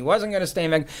leaving, and he wasn't going to stay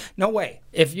in. No way.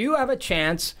 If you have a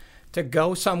chance to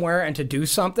go somewhere and to do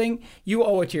something, you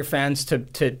owe it to your fans to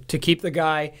keep the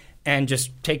guy. And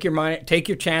just take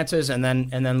your chances, and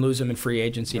then lose them in free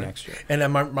agency next year. And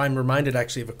I'm reminded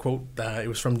actually of a quote. It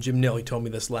was from Jim Nill. He told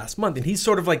me this last month, and he's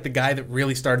sort of like the guy that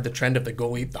really started the trend of the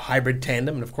goalie, the hybrid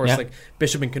tandem. And of course, like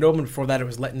Bishop and Khudobin. Before that, it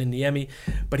was Letton and Niemi.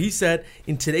 But he said,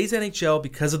 in today's NHL,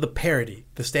 because of the parity,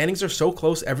 the standings are so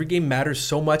close. Every game matters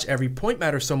so much. Every point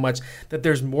matters so much that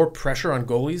there's more pressure on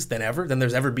goalies than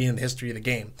there's ever been in the history of the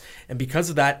game. And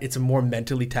because of that, it's a more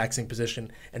mentally taxing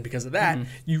position. And because of that,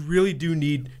 you really do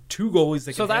need 2 goalies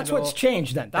that can that's handle. What's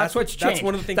changed then. That's what's changed. That's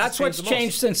one of the things that's what's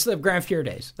changed since the Grand Fuhr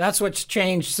days. That's what's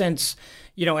changed since,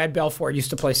 Ed Belfour used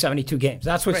to play 72 games.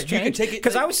 That's what's changed.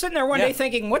 Because I was sitting there one day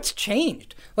thinking, what's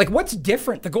changed? Like, what's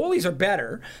different? The goalies are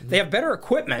better. They have better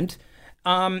equipment.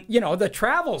 The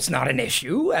travel's not an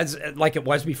issue as like it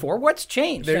was before. What's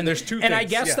changed? There's 2 things. And I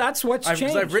guess that's what's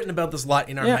changed. I've written about this a lot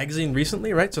in our magazine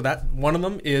recently, right? So that one of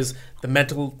them is the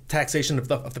mental taxation of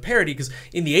the parity. Because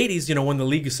in the 80s, when the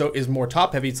league is more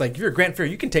top heavy, it's like if you're a Grand Fuhr,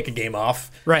 you can take a game off,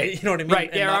 right? You know what I mean?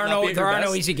 Right. There are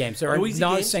no easy games. There are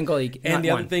no single league. And the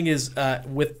other thing is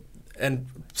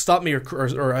stop me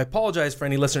or I apologize for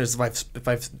any listeners if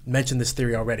I've mentioned this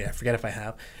theory already. I forget if I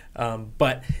have,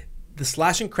 but the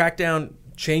slashing crackdown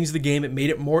changed the game. It made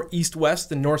it more east-west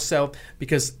than north-south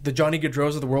because the Johnny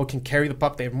Gaudreaus of the world can carry the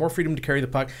puck. They have more freedom to carry the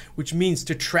puck, which means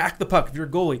to track the puck. If you're a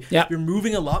goalie, you're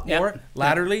moving a lot more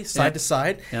laterally, side to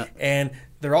side. And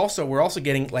we're also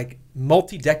getting like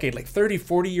multi-decade, like 30,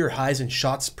 40-year highs in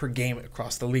shots per game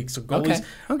across the league. So goalies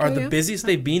are the busiest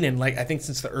they've been in, like I think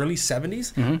since the early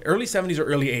 70s, early 70s or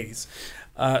early 80s.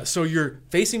 So you're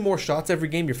facing more shots every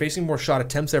game. You're facing more shot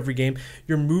attempts every game.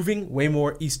 You're moving way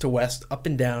more east to west, up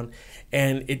and down,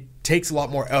 and it takes a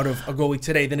lot more out of a goalie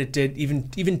today than it did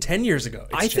even 10 years ago.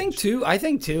 I think too.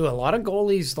 A lot of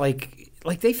goalies, like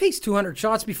like they face 200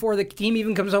 shots before the team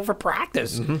even comes out for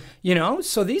practice.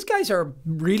 So these guys are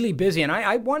really busy, and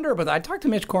I wonder about that. I talked to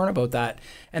Mitch Korn about that,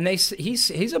 and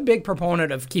he's a big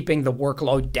proponent of keeping the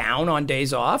workload down on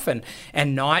days off and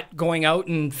not going out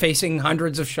and facing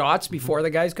hundreds of shots before the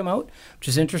guys come out, which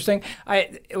is interesting.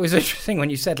 It was interesting when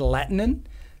you said Lettinen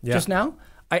just now.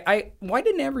 Why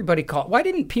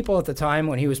didn't people at the time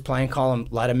when he was playing call him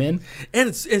let him in? And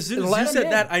as soon as you said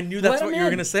that, I knew that's what you were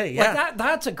going to say. Yeah, like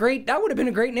that would have been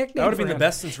a great nickname. That would have been the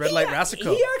best since Red Light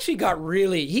Rasico. He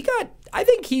actually I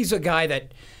think he's a guy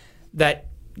that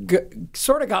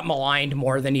sort of got maligned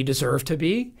more than he deserved to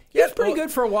be. He was pretty good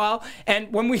for a while,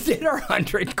 and when we did our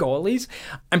 100 goalies,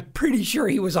 I'm pretty sure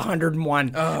he was 101.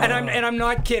 And I'm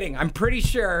not kidding. I'm pretty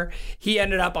sure he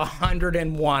ended up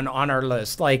 101 on our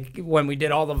list. Like when we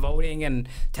did all the voting and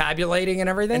tabulating and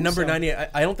everything. And number 90,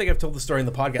 I don't think I've told the story in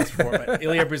the podcast before, but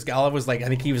Ilya Bryzgalov was like, I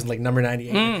think he was like number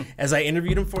 98. As I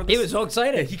interviewed him for this, he was so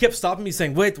excited. He kept stopping me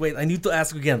saying, "Wait, I need to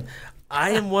ask again.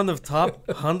 I am one of top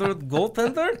 100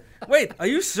 goaltender? Wait, are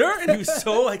you sure?" And he was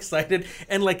so excited.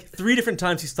 And like 3 different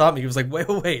times he stopped me. He was like,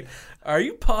 wait. Are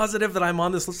you positive that I'm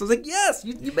on this list? I was like, yes,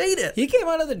 you made it. He came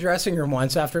out of the dressing room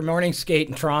once after a morning skate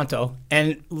in Toronto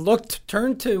and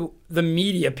turned to the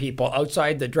media people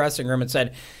outside the dressing room and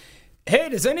said, "Hey,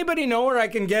 does anybody know where I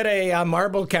can get a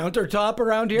marble countertop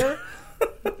around here?"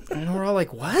 And we're all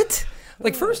like, what?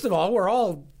 Like, first of all, we're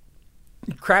all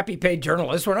crappy paid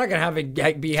journalists. We're not going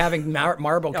to be having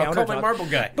marble countertops. I'll call my marble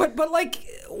guy. But like,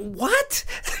 what?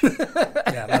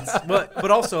 Yeah, but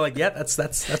also like, that's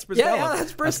Bryzgalov. Yeah,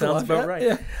 that's Bryzgalov. That sounds about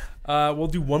right. Yeah. We'll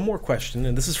do one more question,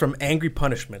 and this is from Angry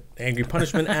Punishment. Angry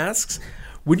Punishment asks,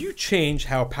 would you change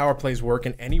how power plays work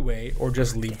in any way, or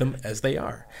just leave them as they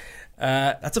are?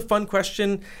 That's a fun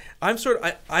question. I'm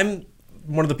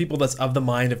one of the people that's of the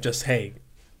mind of just, hey,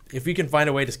 if we can find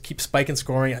a way to keep spiking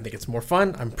scoring, I think it's more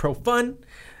fun. I'm pro fun,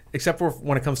 except for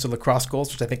when it comes to lacrosse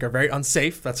goals, which I think are very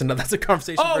unsafe. That's a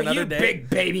conversation for another day. Oh, you big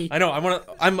baby! I know.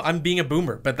 I'm being a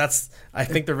boomer, but I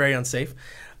think they're very unsafe.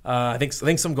 I think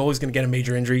some goalie's going to get a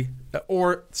major injury,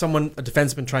 or a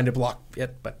defenseman trying to block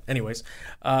it. But anyways,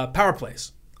 power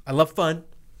plays. I love fun,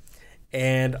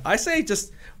 and I say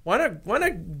just why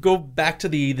not go back to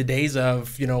the days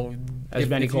of as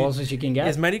many goals as you can get.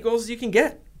 As many goals as you can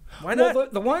get. Why not?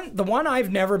 Well, the one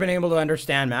I've never been able to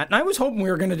understand, Matt, and I was hoping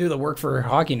we were going to do the work for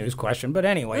hockey news question, but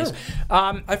anyways,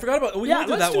 I forgot about.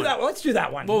 Let's do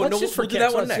that one. We'll do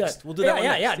that one next. We'll do that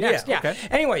one next. Yeah. Okay.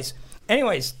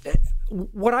 Anyways,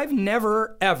 what I've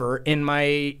never ever in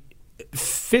my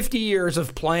 50 years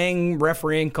of playing,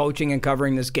 refereeing, coaching, and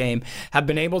covering this game have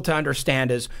been able to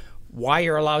understand is why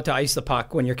you're allowed to ice the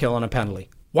puck when you're killing a penalty.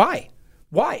 Why?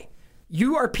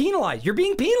 You are penalized. You're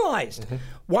being penalized. Mm-hmm.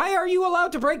 Why are you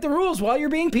allowed to break the rules while you're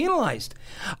being penalized?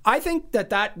 I think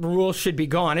that rule should be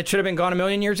gone. It should have been gone a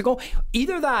million years ago.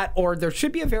 Either that or there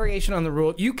should be a variation on the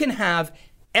rule. You can have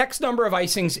X number of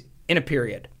icings in a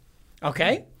period.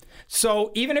 Okay?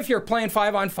 So even if you're playing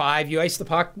 5-on-5, you ice the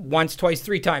puck once, twice,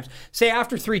 3 times. Say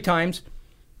after 3 times,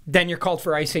 then you're called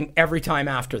for icing every time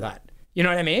after that. You know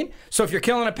what I mean? So if you're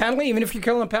killing a penalty, even if you're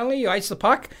killing a penalty, you ice the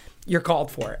puck, you're called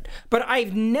for it. But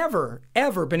I've never,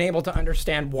 ever been able to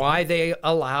understand why they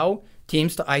allow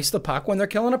teams to ice the puck when they're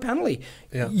killing a penalty.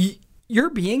 Yeah. You're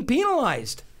being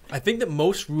penalized. I think that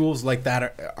most rules like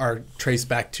that are traced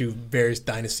back to various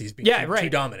dynasties being too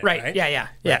dominant. Right. Yeah.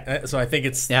 Right? So I think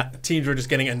it's teams were just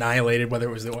getting annihilated, whether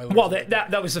it was the Oilers. Well,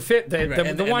 that was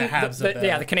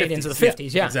the Canadians of the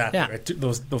 50s. Yeah, exactly. Yeah. Right.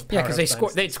 Those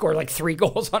because they'd score like 3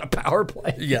 goals on a power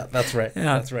play. Yeah, that's right.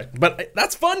 That's right. But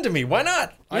that's fun to me. Why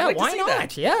not? Why not?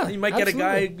 That. Yeah, you might get a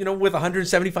guy with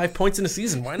 175 points in a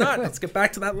season. Why not? Let's get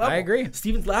back to that level. I agree.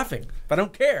 Steven's laughing, but I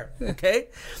don't care. Okay.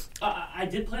 I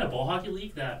did play in a ball hockey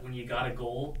league that when you got a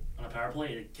goal on a power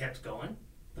play, it kept going.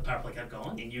 The power play kept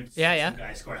going, and you'd see some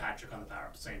guy score a hat trick on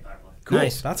the same power play. Cool.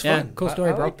 Nice. That's fun. Yeah, cool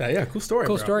story, bro. I like that. Yeah, cool story,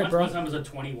 bro. One time was a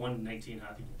 21-19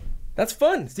 hockey. That's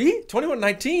fun. See?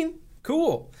 21-19.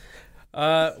 Cool.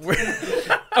 Okay,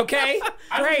 great. I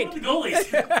was one of the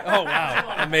goalies. Oh,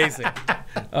 wow. Amazing.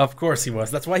 Of course he was.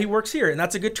 That's why he works here, and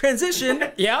that's a good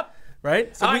transition. Yep.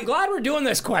 Right? So I'm glad we're doing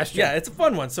this question. Yeah, it's a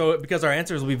fun one. So because our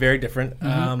answers will be very different.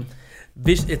 Mm-hmm.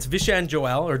 It's Vishan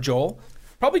Joel.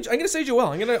 Probably I'm going to say Joel.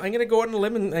 I'm going to go out on a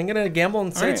limb and I'm going to gamble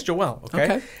and say it's Joel.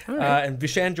 Okay. All right. And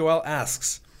Vishan Joel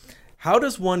asks, how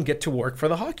does one get to work for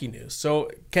the hockey news?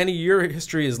 So Kenny, your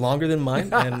history is longer than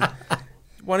mine, and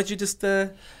why don't you just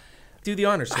do the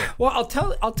honors here? Well, I'll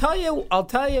tell you,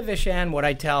 Vishan, what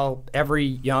I tell every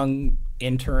young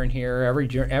intern here,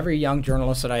 every young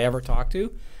journalist that I ever talk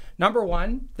to.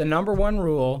 The number one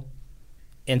rule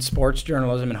in sports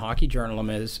journalism and hockey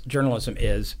journalism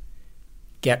is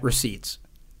get receipts.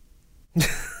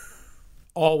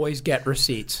 Always get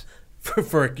receipts.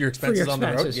 For your expenses on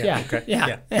the road? Yeah. Okay.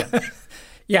 Yeah.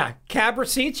 Yeah, cab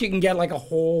receipts, you can get like a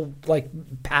whole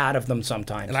pad of them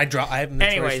sometimes. And I have no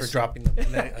choice for dropping them.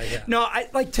 Yeah. No,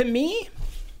 to me,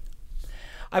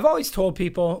 I've always told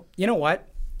people, you know what?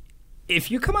 If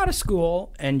you come out of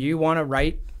school and you want to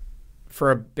write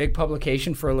for a big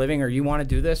publication for a living, or you want to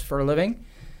do this for a living,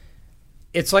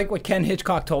 it's like what Ken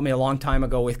Hitchcock told me a long time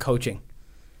ago with coaching.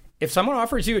 If someone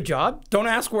offers you a job, don't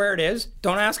ask where it is.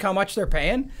 Don't ask how much they're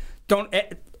paying.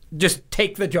 Just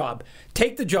take the job.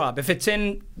 Take the job. If it's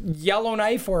in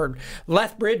Yellowknife or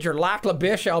Lethbridge or Lac La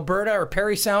Biche, Alberta, or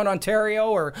Parry Sound, Ontario,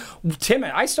 or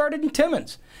Timmins. I started in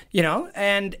Timmins,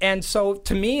 and so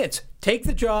to me, it's take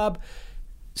the job,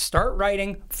 start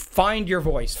writing, find your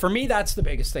voice. For me, that's the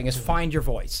biggest thing, is find your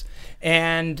voice.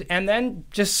 And then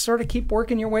just sort of keep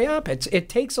working your way up. It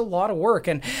takes a lot of work,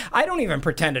 and I don't even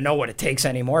pretend to know what it takes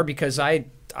anymore, because I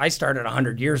started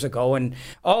 100 years ago, and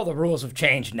all the rules have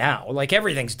changed now. Like,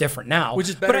 everything's different now. Which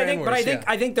is better and worse.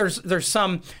 I think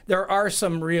there are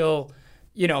some real,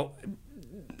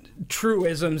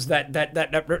 truisms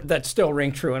that still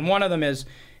ring true. And one of them is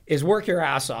work your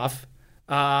ass off.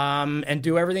 And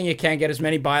do everything you can, get as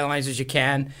many bylines as you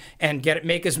can, and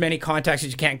make as many contacts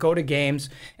as you can, go to games.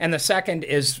 And the second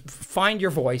is find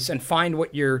your voice and find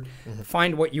what you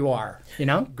are,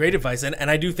 Great advice.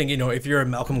 And I do think, if you're a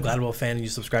Malcolm Gladwell fan and you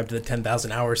subscribe to the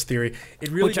 10,000 hours theory,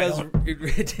 it really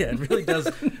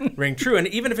does ring true. And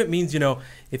even if it means,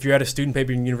 if you're at a student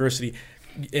paper in university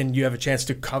and you have a chance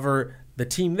to cover the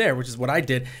team there, which is what I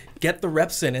did, get the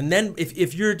reps in. And then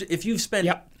if you've spent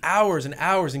hours and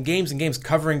hours and games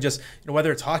covering just,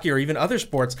 whether it's hockey or even other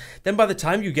sports, then by the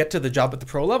time you get to the job at the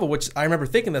pro level, which I remember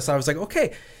thinking this, I was like,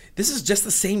 okay, this is just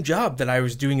the same job that I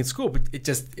was doing in school, but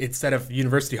instead of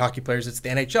university hockey players, it's the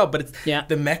NHL, but it's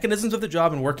the mechanisms of the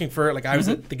job and working for, I was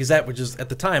at the Gazette, which is at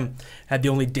the time had the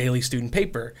only daily student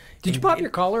paper. Did you pop your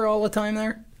collar all the time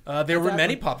there? There were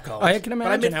many pop collars. I can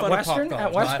imagine. At Western,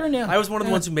 I was one of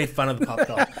the ones who made fun of the pop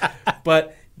collar.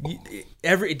 But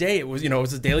every day it was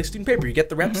a daily student paper. You get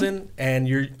the reps in, and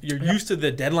you're used to the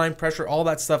deadline pressure, all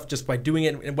that stuff, just by doing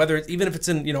it. And whether even if it's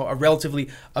in a relatively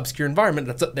obscure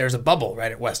environment, there's a bubble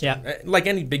right at Western, like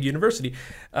any big university.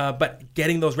 But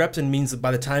getting those reps in means that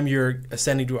by the time you're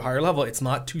ascending to a higher level, it's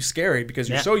not too scary, because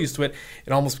you're so used to it,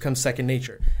 it almost becomes second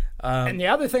nature. And the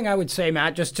other thing I would say,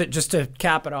 Matt, just to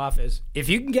cap it off, is if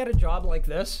you can get a job like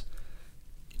this,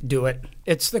 do it.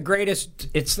 It's the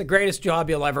greatest job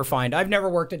you'll ever find. I've never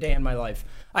worked a day in my life.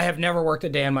 I have never worked a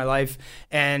day in my life,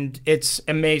 and it's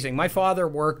amazing. My father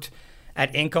worked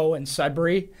at Inco in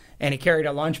Sudbury, and he carried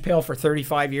a lunch pail for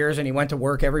 35 years, and he went to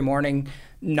work every morning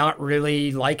not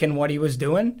really liking what he was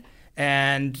doing.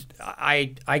 And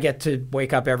I get to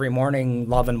wake up every morning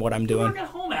loving what I'm doing. You work at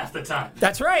home half the time.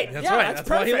 That's right. That's right. That's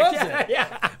perfect. Why he loves it.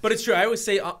 Yeah. But it's true. I always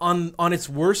say on its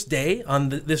worst day, on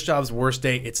this job's worst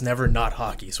day, it's never not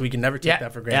hockey. So we can never take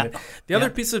that for granted. The other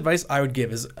piece of advice I would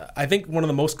give is, I think one of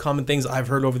the most common things I've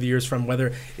heard over the years, from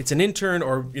whether it's an intern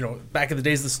or back in the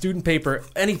days the student paper,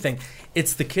 anything,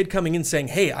 it's the kid coming in saying,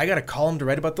 "Hey, I got a column to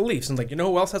write about the Leafs." And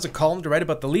who else has a column to write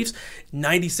about the Leafs?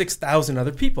 96,000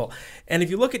 other people. And if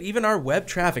you look at even our web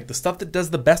traffic, the stuff that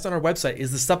does the best on our website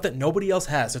is the stuff that nobody else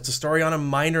has. It's a story on a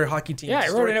minor hockey team. Yeah, I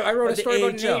wrote a story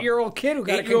about an 8-year-old kid who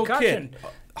got a concussion.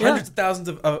 Hundreds of thousands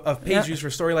of page views for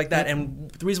a story like that.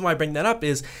 And the reason why I bring that up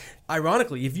is,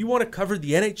 ironically, if you want to cover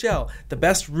the NHL, the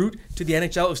best route to the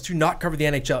NHL is to not cover the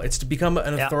NHL. It's to become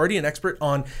an authority, an expert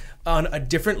on a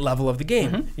different level of the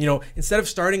game. Instead of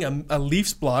starting a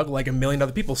Leafs blog like a million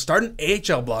other people, start an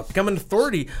AHL blog. Become an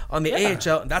authority on the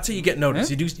AHL. And that's how you get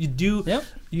noticed.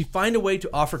 You find a way to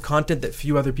offer content that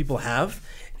few other people have.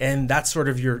 And that's sort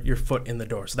of your foot in the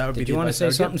door. So that would be. Did you want to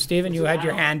say something, Stephen? You had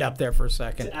your hand up there for a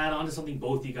second. To add on to something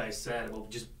both you guys said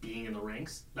about just being in the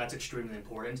rinks, that's extremely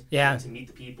important. Yeah. To meet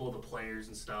the people, the players,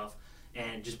 and stuff,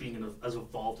 and just being as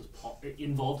involved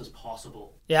as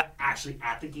possible. Yeah. Actually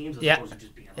at the games, as opposed to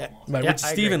just being at home. Right.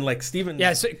 With Stephen,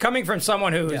 Yeah. So coming from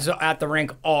someone who's at the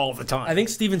rink all the time. I think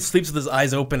Stephen sleeps with his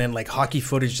eyes open, and hockey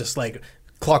footage, just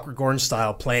Clockwork Orange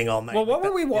style, playing all night. Well,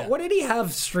 what did he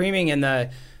have streaming in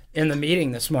the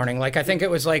meeting this morning? I think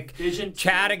it was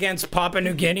Chad against Papua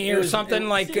New Guinea or something,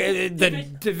 the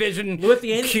Division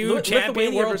Q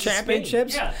champion World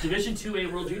Championships. Yeah, Division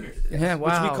 2A World Juniors. Yeah,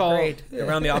 wow, which we call, great.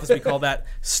 Around the office, we call that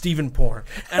Stephen porn.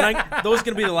 And those are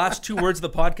going to be the last two words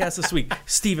of the podcast this week.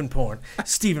 Stephen porn.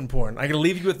 Stephen porn. I'm going to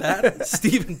leave you with that.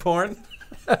 Stephen porn.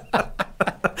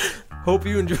 Hope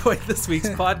you enjoyed this week's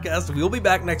podcast. We'll be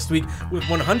back next week with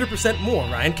 100% more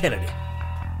Ryan Kennedy.